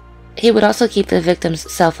spot. He would also keep the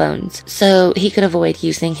victims' cell phones so he could avoid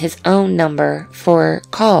using his own number for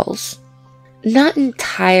calls. Not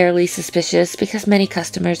entirely suspicious because many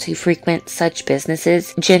customers who frequent such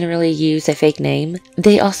businesses generally use a fake name.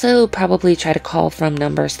 They also probably try to call from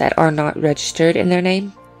numbers that are not registered in their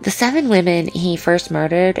name. The 7 women he first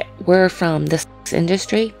murdered were from the sex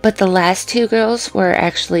industry, but the last 2 girls were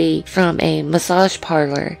actually from a massage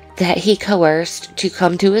parlor that he coerced to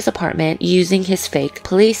come to his apartment using his fake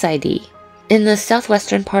police ID. In the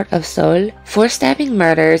southwestern part of Seoul, 4 stabbing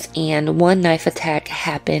murders and 1 knife attack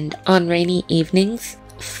happened on rainy evenings.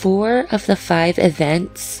 4 of the 5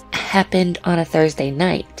 events happened on a Thursday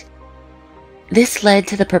night. This led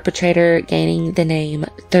to the perpetrator gaining the name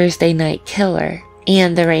Thursday Night Killer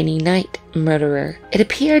and the Rainy Night Murderer. It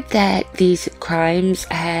appeared that these crimes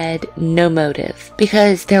had no motive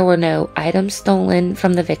because there were no items stolen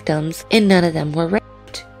from the victims and none of them were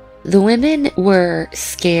raped. The women were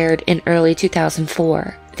scared in early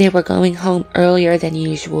 2004. They were going home earlier than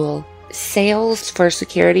usual. Sales for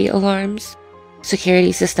security alarms,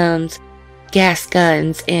 security systems, gas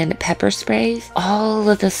guns, and pepper sprays, all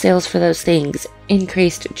of the sales for those things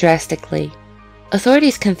increased drastically.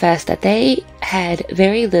 Authorities confessed that they had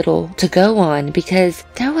very little to go on because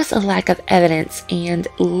there was a lack of evidence and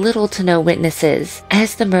little to no witnesses.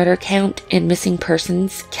 As the murder count and missing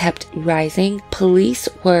persons kept rising, police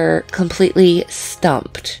were completely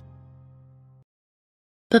stumped.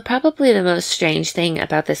 But probably the most strange thing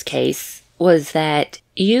about this case was that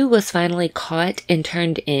Yoo was finally caught and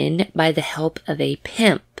turned in by the help of a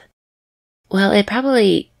pimp. Well, it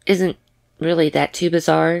probably isn't really that too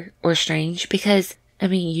bizarre or strange because,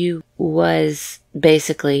 Yoo was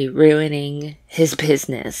basically ruining his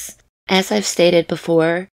business. As I've stated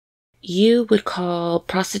before, Yoo would call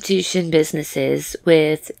prostitution businesses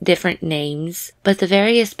with different names, but the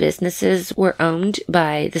various businesses were owned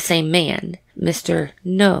by the same man, Mr.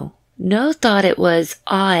 No. No thought it was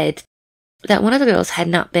odd that one of the girls had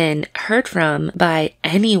not been heard from by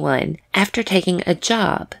anyone after taking a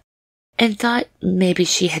job, and thought maybe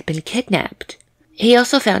she had been kidnapped. He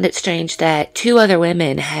also found it strange that 2 other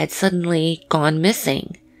women had suddenly gone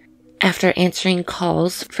missing after answering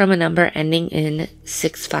calls from a number ending in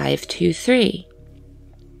 6523.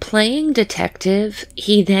 Playing detective,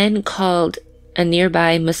 he then called a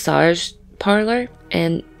nearby massage parlor,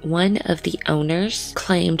 and one of the owners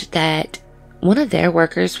claimed that one of their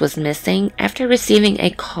workers was missing after receiving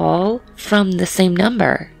a call from the same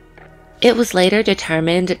number. It was later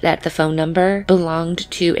determined that the phone number belonged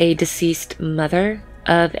to a deceased mother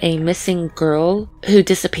of a missing girl who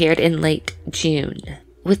disappeared in late June.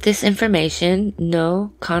 With this information,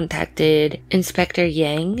 No contacted Inspector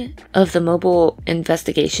Yang of the Mobile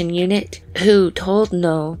Investigation Unit, who told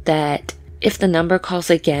No that if the number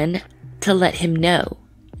calls again, to let him know.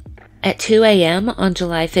 At 2 a.m. on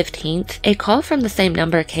July 15th, a call from the same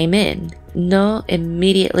number came in. No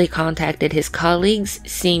immediately contacted his colleagues,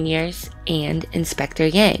 seniors, and Inspector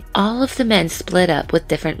Yang. All of the men split up with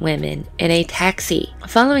different women in a taxi,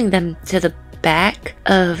 following them to the back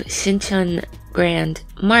of Sinchon Grand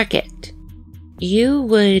Market. Yoo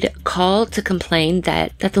would call to complain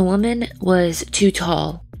that the woman was too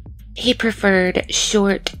tall. He preferred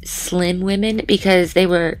short, slim women because they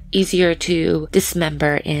were easier to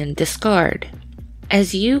dismember and discard.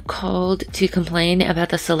 As Yoo called to complain about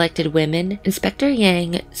the selected women, Inspector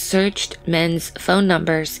Yang searched men's phone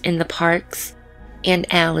numbers in the parks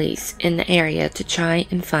and alleys in the area to try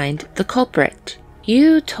and find the culprit.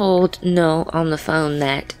 Yoo told No on the phone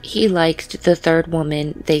that he liked the 3rd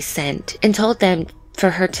woman they sent and told them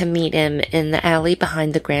for her to meet him in the alley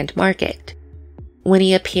behind the Grand Market. When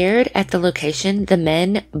he appeared at the location, the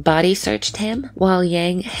men body searched him while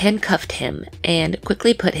Yang handcuffed him and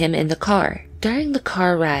quickly put him in the car. During the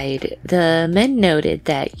car ride, the men noted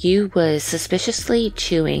that Yoo was suspiciously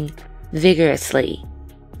chewing vigorously,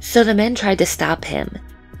 so the men tried to stop him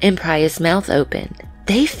and pry his mouth open.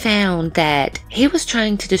 They found that he was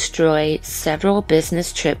trying to destroy several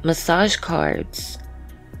business trip massage cards.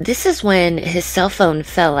 This is when his cell phone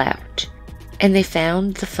fell out, and they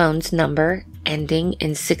found the phone's number ending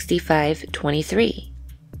in 6523.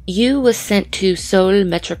 Yoo was sent to Seoul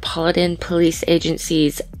Metropolitan Police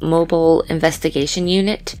Agency's Mobile Investigation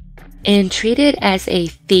Unit and treated as a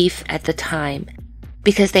thief at the time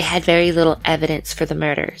because they had very little evidence for the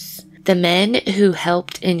murders. The men who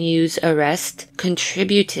helped in Yoo's arrest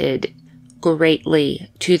contributed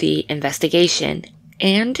greatly to the investigation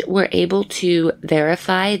and were able to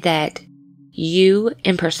verify that Yoo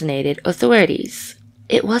impersonated authorities.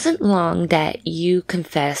 It wasn't long that Yoo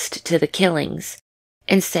confessed to the killings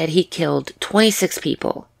and said he killed 26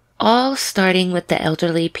 people, all starting with the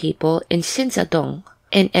elderly people in Shinsadong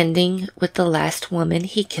and ending with the last woman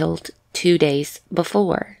he killed 2 days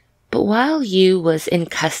before. But while Yoo was in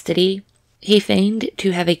custody, he feigned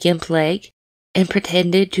to have a gimp leg and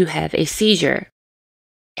pretended to have a seizure.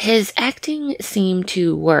 His acting seemed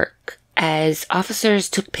to work as officers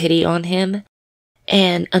took pity on him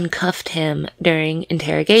and uncuffed him during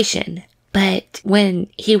interrogation. But when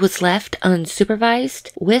he was left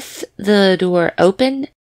unsupervised with the door open,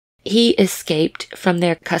 he escaped from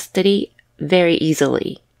their custody very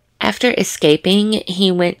easily. After escaping,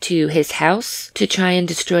 he went to his house to try and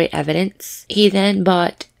destroy evidence. He then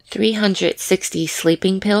bought 360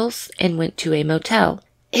 sleeping pills and went to a motel.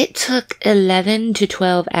 It took 11 to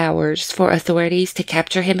 12 hours for authorities to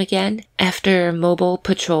capture him again after mobile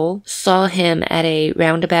patrol saw him at a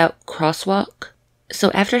roundabout crosswalk. So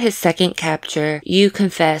after his second capture, Yoo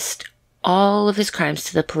confessed all of his crimes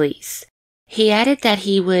to the police. He added that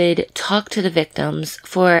he would talk to the victims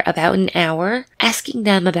for about an hour, asking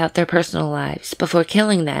them about their personal lives before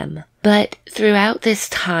killing them. But throughout this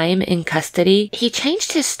time in custody, he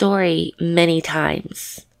changed his story many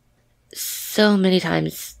times. So many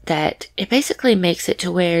times that it basically makes it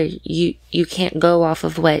to where you can't go off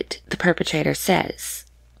of what the perpetrator says.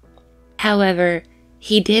 However,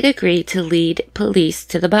 he did agree to lead police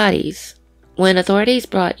to the bodies. When authorities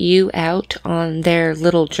brought Yoo out on their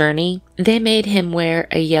little journey, they made him wear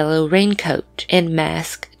a yellow raincoat and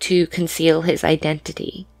mask to conceal his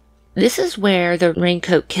identity. This is where the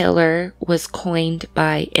Raincoat Killer was coined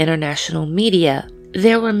by international media,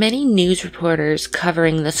 There were many news reporters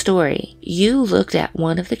covering the story. Yoo looked at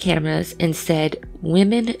one of the cameras and said,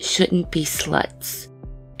 "Women shouldn't be sluts,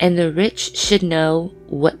 and the rich should know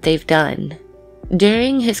what they've done."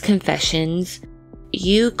 During his confessions,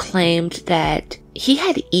 Yoo claimed that he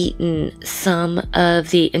had eaten some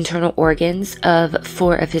of the internal organs of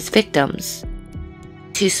 4 of his victims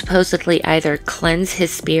to supposedly either cleanse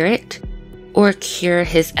his spirit or cure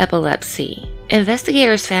his epilepsy.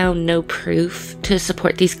 Investigators found no proof to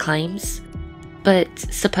support these claims, but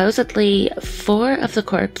supposedly 4 of the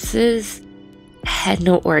corpses had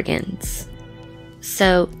no organs.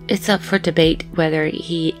 So it's up for debate whether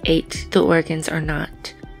he ate the organs or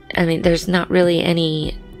not. I mean, there's not really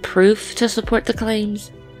any proof to support the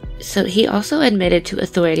claims. So he also admitted to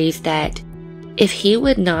authorities that if he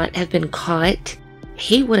would not have been caught,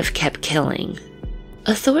 he would have kept killing.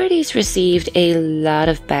 Authorities received a lot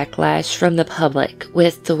of backlash from the public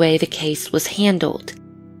with the way the case was handled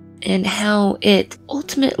and how it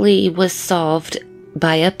ultimately was solved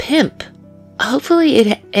by a pimp. Hopefully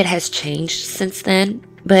it has changed since then,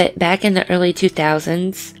 but back in the early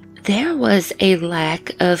 2000s, there was a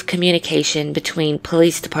lack of communication between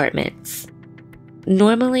police departments.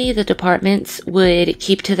 Normally, the departments would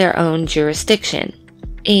keep to their own jurisdiction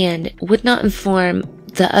and would not inform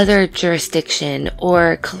the other jurisdiction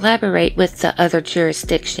or collaborate with the other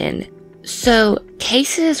jurisdiction. So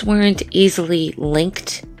cases weren't easily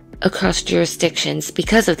linked across jurisdictions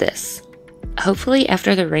because of this. Hopefully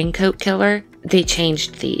after the Raincoat Killer, they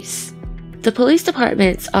changed these. The police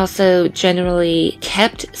departments also generally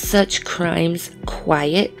kept such crimes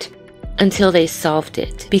quiet until they solved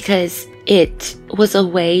it because it was a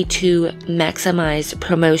way to maximize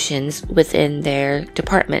promotions within their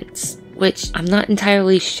departments, which I'm not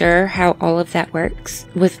entirely sure how all of that works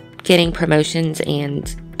with getting promotions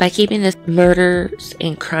and by keeping the murders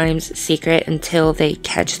and crimes secret until they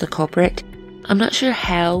catch the culprit. I'm not sure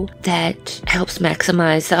how that helps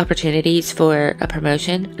maximize the opportunities for a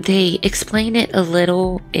promotion. They explain it a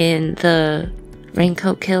little in the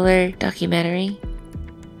Raincoat Killer documentary.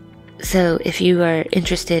 So if you are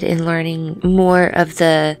interested in learning more of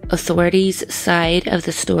the authorities' side of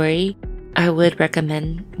the story, I would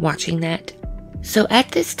recommend watching that. So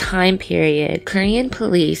at this time period, Korean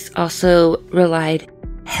police also relied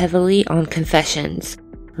heavily on confessions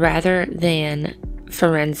rather than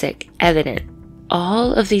forensic evidence.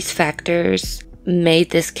 All of these factors made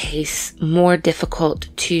this case more difficult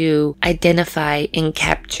to identify and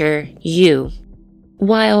capture Yoo.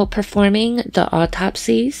 While performing the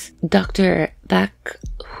autopsies, Dr. Bak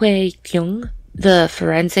Hwae-kyung, the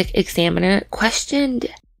forensic examiner, questioned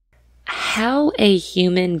how a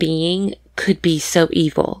human being could be so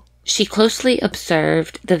evil. She closely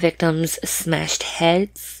observed the victims' smashed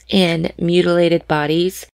heads and mutilated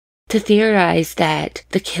bodies to theorize that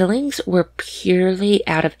the killings were purely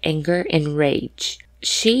out of anger and rage.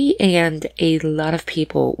 She and a lot of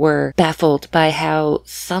people were baffled by how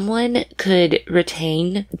someone could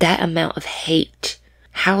retain that amount of hate,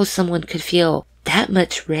 how someone could feel that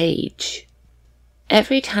much rage.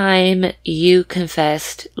 Every time Yoo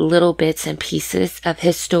confessed little bits and pieces of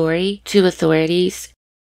his story to authorities,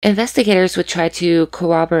 investigators would try to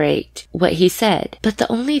corroborate what he said, but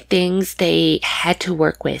the only things they had to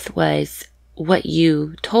work with was what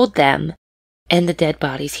Yoo told them and the dead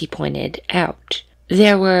bodies he pointed out.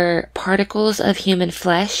 There were particles of human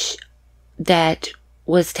flesh that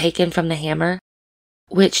was taken from the hammer,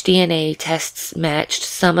 which DNA tests matched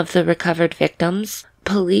some of the recovered victims.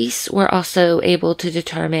 Police were also able to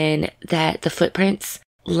determine that the footprints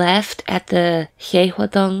left at the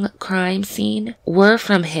Haehwadong crime scene were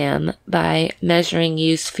from him by measuring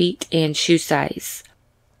Yoo's feet and shoe size.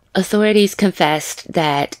 Authorities confessed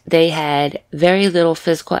that they had very little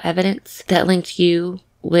physical evidence that linked Yoo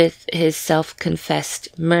with his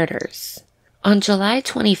self-confessed murders. On July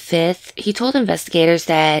 25th, he told investigators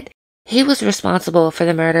that he was responsible for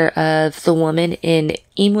the murder of the woman in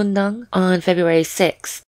Imundong on February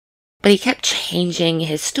 6th, but he kept changing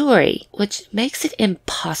his story, which makes it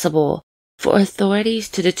impossible for authorities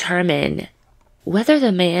to determine whether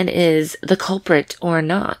the man is the culprit or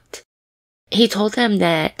not. He told them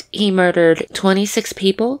that he murdered 26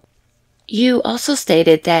 people. Yoo also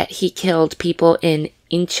stated that he killed people in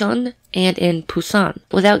Incheon and in Busan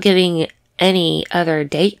without giving any other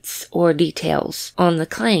dates or details on the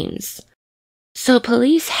claims. So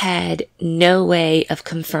police had no way of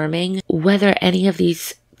confirming whether any of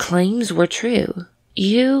these claims were true.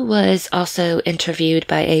 Yoo was also interviewed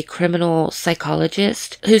by a criminal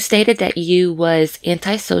psychologist who stated that Yoo was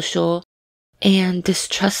antisocial and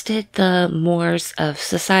distrusted the mores of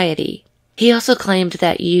society. He also claimed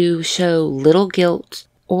that Yoo show little guilt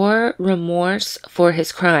or remorse for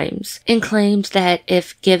his crimes, and claimed that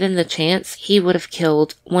if given the chance, he would have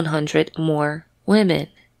killed 100 more women.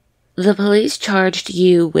 The police charged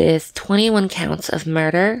Yoo with 21 counts of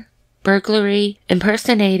murder, burglary,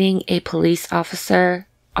 impersonating a police officer,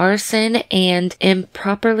 arson, and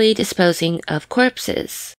improperly disposing of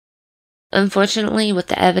corpses. Unfortunately, with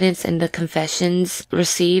the evidence and the confessions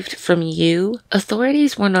received from Yoo,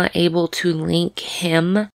 authorities were not able to link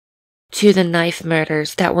him to the knife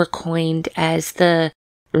murders that were coined as the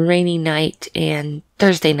Rainy Night and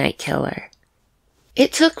Thursday Night Killer.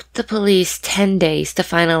 It took the police 10 days to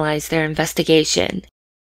finalize their investigation,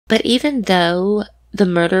 but even though the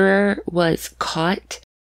murderer was caught,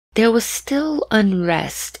 there was still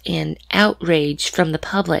unrest and outrage from the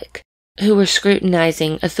public, who were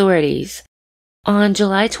scrutinizing authorities. On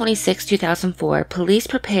July 26, 2004, police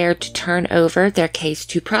prepared to turn over their case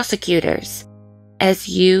to prosecutors, as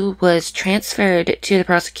Yoo was transferred to the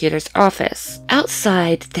prosecutor's office.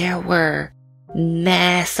 Outside, there were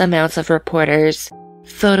mass amounts of reporters,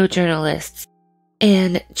 photojournalists,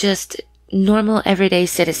 and just normal everyday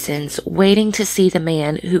citizens waiting to see the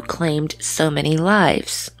man who claimed so many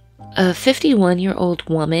lives. A 51-year-old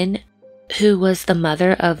woman who was the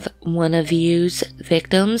mother of one of Yoo's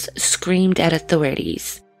victims screamed at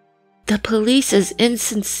authorities, "The police's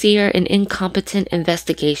insincere and incompetent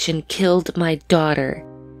investigation killed my daughter.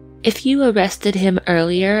 If you arrested him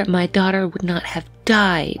earlier, my daughter would not have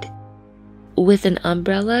died." With an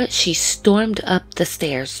umbrella, she stormed up the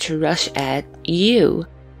stairs to rush at Yoo.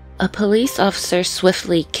 A police officer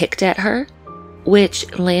swiftly kicked at her,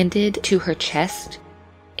 which landed to her chest,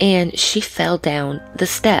 and she fell down the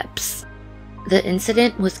steps. The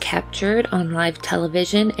incident was captured on live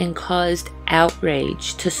television and caused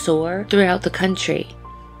outrage to soar throughout the country.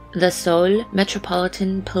 The Seoul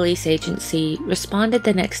Metropolitan Police Agency responded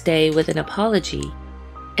the next day with an apology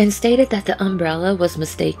and stated that the umbrella was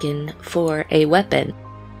mistaken for a weapon.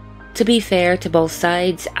 To be fair to both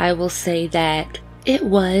sides, I will say that it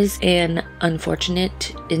was an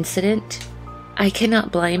unfortunate incident. I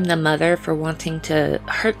cannot blame the mother for wanting to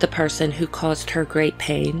hurt the person who caused her great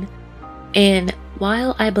pain. And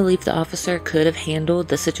while I believe the officer could have handled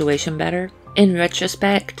the situation better, in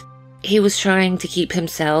retrospect, he was trying to keep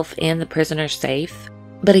himself and the prisoner safe.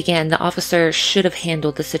 But again, the officer should have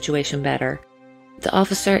handled the situation better. The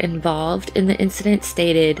officer involved in the incident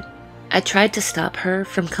stated, "I tried to stop her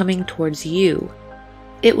from coming towards you.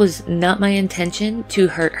 It was not my intention to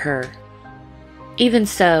hurt her." Even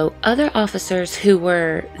so, other officers who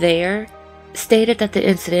were there stated that the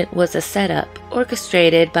incident was a setup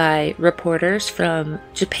orchestrated by reporters from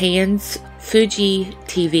Japan's Fuji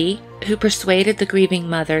TV, who persuaded the grieving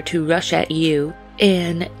mother to rush at Yoo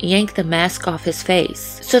and yank the mask off his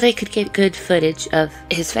face so they could get good footage of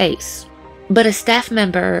his face. But a staff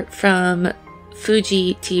member from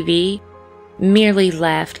Fuji TV merely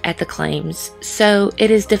laughed at the claims, so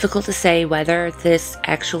it is difficult to say whether this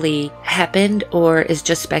actually happened or is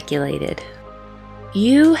just speculated.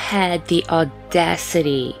 Yoo had the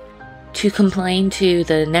audacity to complain to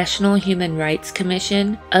the National Human Rights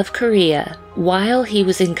Commission of Korea while he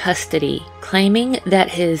was in custody, claiming that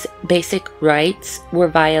his basic rights were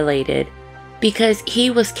violated because he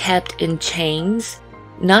was kept in chains,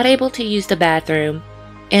 not able to use the bathroom,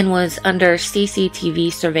 and was under CCTV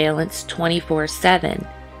surveillance 24/7.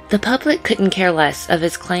 The public couldn't care less of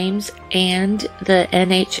his claims, and the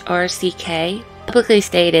NHRCK publicly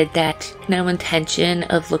stated that no intention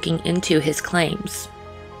of looking into his claims.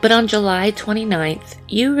 But on July 29th,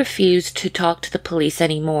 Yoo refused to talk to the police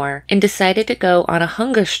anymore and decided to go on a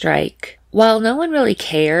hunger strike. While no one really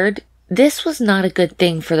cared, this was not a good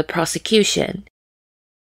thing for the prosecution.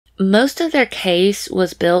 Most of their case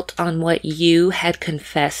was built on what Yoo had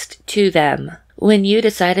confessed to them. When Yoo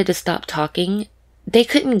decided to stop talking, they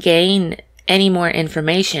couldn't gain any more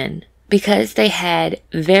information. Because they had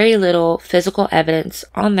very little physical evidence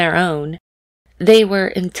on their own, they were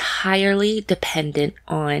entirely dependent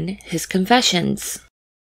on his confessions.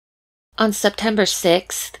 On September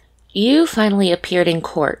 6th, Yoo finally appeared in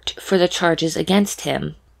court for the charges against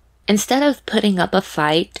him. Instead of putting up a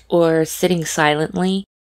fight or sitting silently,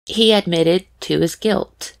 he admitted to his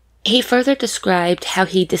guilt. He further described how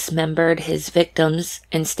he dismembered his victims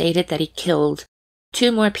and stated that he killed 2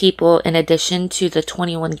 more people in addition to the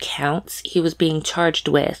 21 counts he was being charged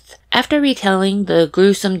with. After retelling the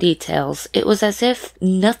gruesome details, it was as if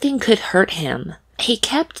nothing could hurt him. He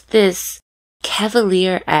kept this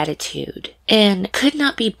cavalier attitude and could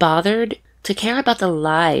not be bothered to care about the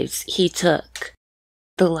lives he took,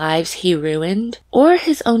 the lives he ruined, or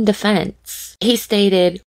his own defense. He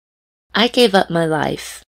stated, I gave up my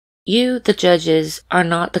life. You, the judges, are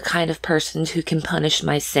not the kind of persons who can punish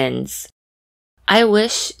my sins. I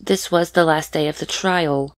wish this was the last day of the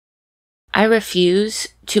trial. I refuse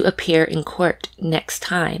to appear in court next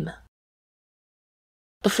time."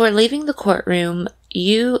 Before leaving the courtroom,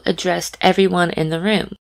 Yoo addressed everyone in the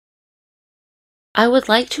room. "I would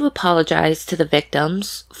like to apologize to the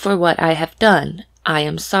victims for what I have done. I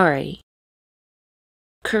am sorry.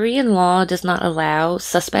 Korean law does not allow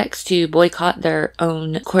suspects to boycott their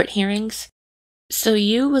own court hearings, so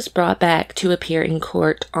Yoo was brought back to appear in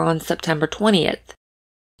court on September 20th.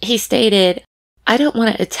 He stated, 'I don't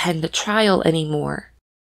want to attend the trial anymore,'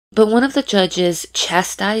 but one of the judges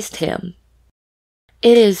chastised him.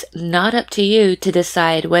 'It is not up to you to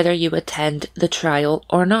decide whether you attend the trial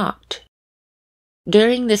or not.'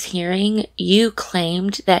 During this hearing, Yoo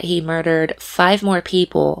claimed that he murdered 5 more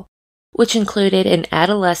people, which included an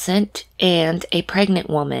adolescent and a pregnant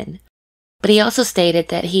woman. But he also stated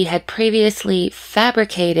that he had previously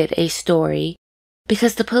fabricated a story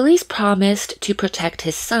because the police promised to protect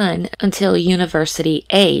his son until university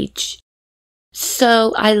age.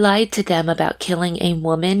 'So I lied to them about killing a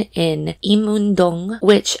woman in Imundong,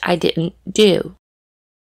 which I didn't do.'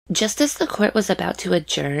 Just as the court was about to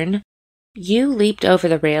adjourn, Yoo leaped over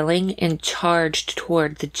the railing and charged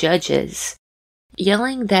toward the judges,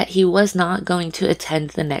 yelling that he was not going to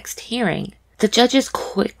attend the next hearing. The judges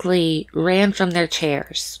quickly ran from their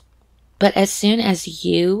chairs. But as soon as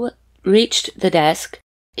Yoo reached the desk,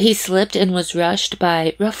 he slipped and was rushed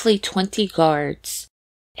by roughly 20 guards,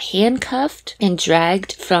 handcuffed and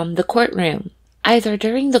dragged from the courtroom. Either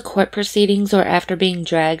during the court proceedings or after being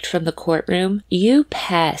dragged from the courtroom, Yoo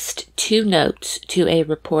passed 2 notes to a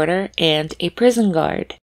reporter and a prison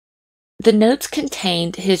guard. The notes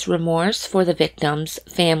contained his remorse for the victims'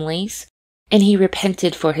 families, and he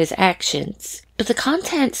repented for his actions. But the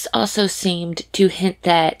contents also seemed to hint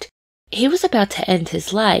that he was about to end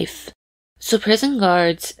his life. So prison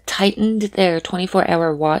guards tightened their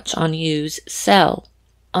 24-hour watch on Yoo's cell.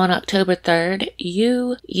 On October 3rd,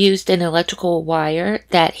 Yoo used an electrical wire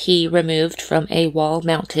that he removed from a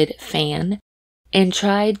wall-mounted fan and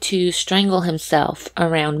tried to strangle himself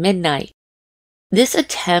around midnight. This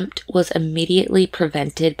attempt was immediately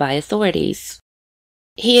prevented by authorities.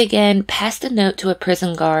 He again passed a note to a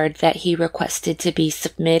prison guard that he requested to be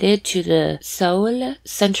submitted to the Seoul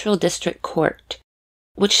Central District Court,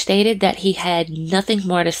 which stated that he had nothing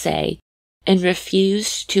more to say and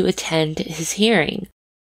refused to attend his hearing.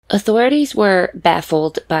 Authorities were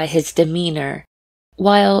baffled by his demeanor.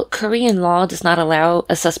 While Korean law does not allow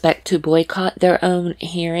a suspect to boycott their own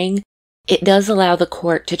hearing, it does allow the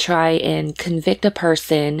court to try and convict a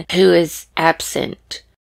person who is absent.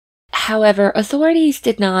 However, authorities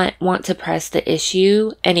did not want to press the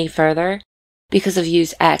issue any further because of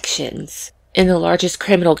Yoo's actions in the largest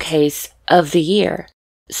criminal case of the year.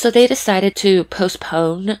 So they decided to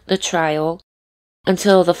postpone the trial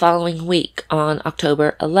until the following week on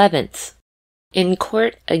October 11th. In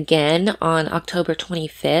court again on October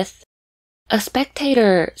 25th, a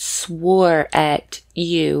spectator swore at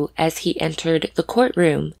Yoo as he entered the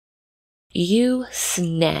courtroom. Yoo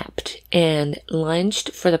snapped and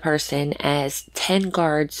lunged for the person as 10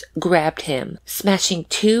 guards grabbed him, smashing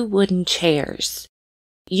 2 wooden chairs.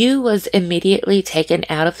 Yoo was immediately taken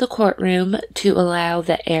out of the courtroom to allow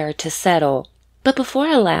the air to settle. But before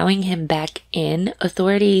allowing him back in,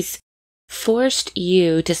 authorities forced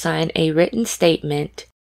Yoo to sign a written statement,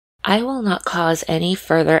 "I will not cause any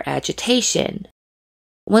further agitation."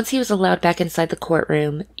 Once he was allowed back inside the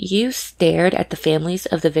courtroom, Yoo stared at the families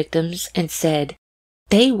of the victims and said,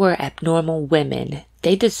 "They were abnormal women.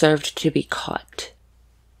 They deserved to be caught."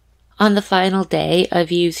 On the final day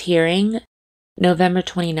of Yoo's hearing, November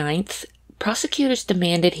 29th, prosecutors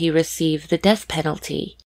demanded he receive the death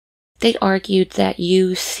penalty. They argued that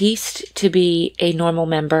Yoo ceased to be a normal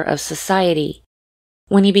member of society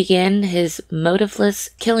when he began his motiveless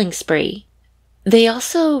killing spree. They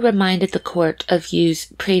also reminded the court of Yoo's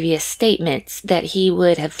previous statements that he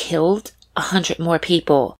would have killed 100 more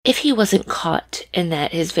people if he wasn't caught and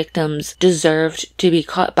that his victims deserved to be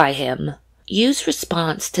caught by him. Yoo's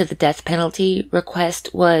response to the death penalty request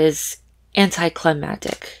was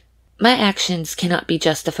anticlimactic. "My actions cannot be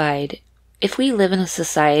justified. If we live in a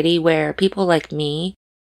society where people like me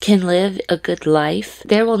can live a good life,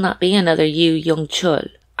 there will not be another Yoo Young-Chul.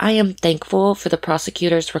 I am thankful for the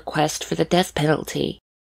prosecutor's request for the death penalty.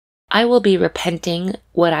 I will be repenting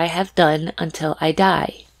what I have done until I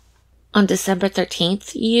die." On December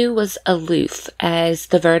 13th, Yoo was aloof as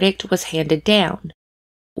the verdict was handed down.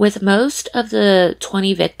 With most of the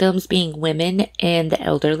 20 victims being women and the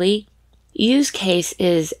elderly, Yoo's case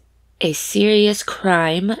is a serious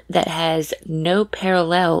crime that has no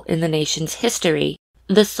parallel in the nation's history.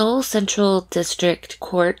 The Seoul Central District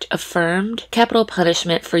Court affirmed capital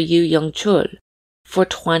punishment for Yoo Young-Chul for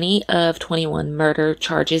 20 of 21 murder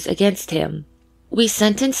charges against him. We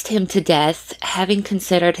sentenced him to death, having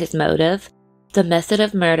considered his motive, the method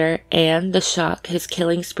of murder, and the shock his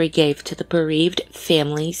killing spree gave to the bereaved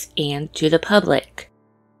families and to the public,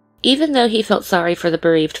 even though he felt sorry for the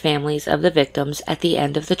bereaved families of the victims at the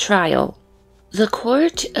end of the trial. The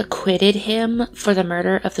court acquitted him for the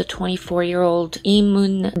murder of the 24-year-old Lee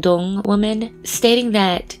Mun-dong woman, stating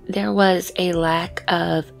that there was a lack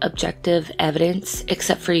of objective evidence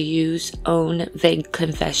except for Yoo's own vague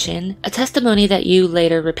confession, a testimony that Yoo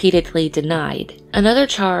later repeatedly denied. Another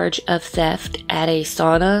charge of theft at a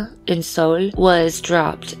sauna in Seoul was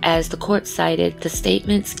dropped as the court cited the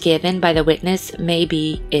statements given by the witness may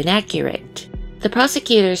be inaccurate. The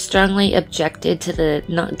prosecutors strongly objected to the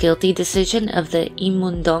not guilty decision of the Lee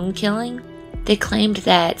Mun-dong killing. They claimed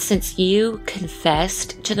that since Yoo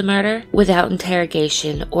confessed to the murder without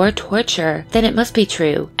interrogation or torture, then it must be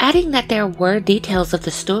true, adding that there were details of the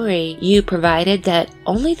story Yoo provided that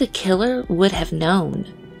only the killer would have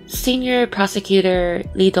known. Senior prosecutor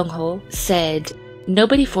Lee Dong-ho said,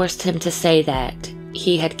 "Nobody forced him to say that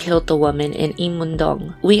he had killed the woman in Lee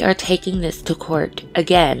Mun-dong. We are taking this to court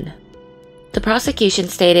again." The prosecution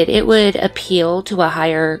stated it would appeal to a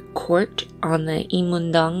higher court on the Lee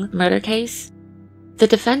Mun-dong murder case. The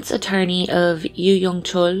defense attorney of Yoo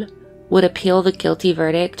Young-Chul would appeal the guilty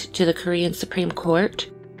verdict to the Korean Supreme Court,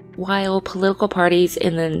 while political parties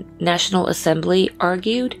in the National Assembly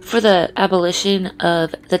argued for the abolition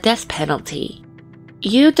of the death penalty.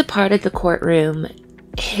 Yoo departed the courtroom.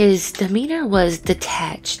 His demeanor was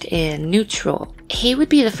detached and neutral. He would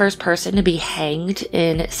be the first person to be hanged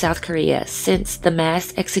in South Korea since the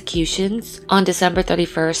mass executions on December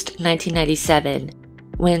 31st, 1997,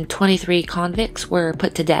 when 23 convicts were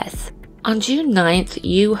put to death. On June 9th,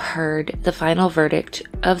 Yoo heard the final verdict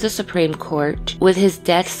of the Supreme Court, with his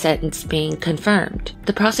death sentence being confirmed.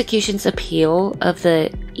 The prosecution's appeal of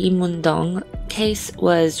the Lee Mun-dong case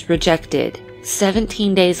was rejected.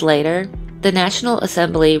 17 days later, the National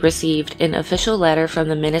Assembly received an official letter from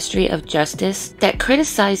the Ministry of Justice that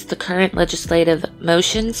criticized the current legislative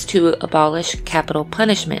motions to abolish capital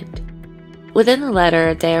punishment. Within the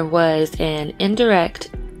letter, there was an indirect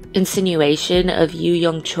insinuation of Yoo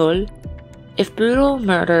Young-Chul. If brutal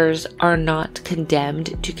murders are not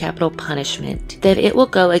condemned to capital punishment, then it will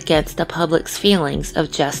go against the public's feelings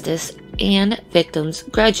of justice and victims'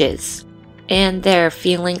 grudges, and their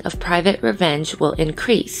feeling of private revenge will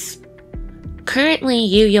increase. Currently,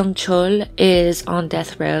 Yoo Young-Chul is on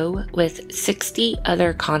death row with 60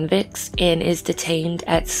 other convicts and is detained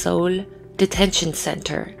at Seoul Detention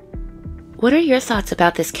Center. What are your thoughts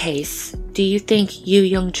about this case? Do you think Yoo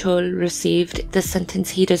Young-Chul received the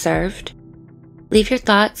sentence he deserved? Leave your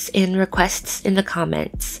thoughts and requests in the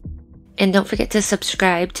comments. And don't forget to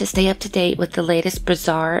subscribe to stay up to date with the latest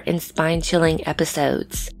bizarre and spine-chilling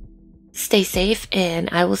episodes. Stay safe, and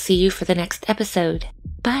I will see you for the next episode.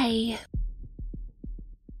 Bye!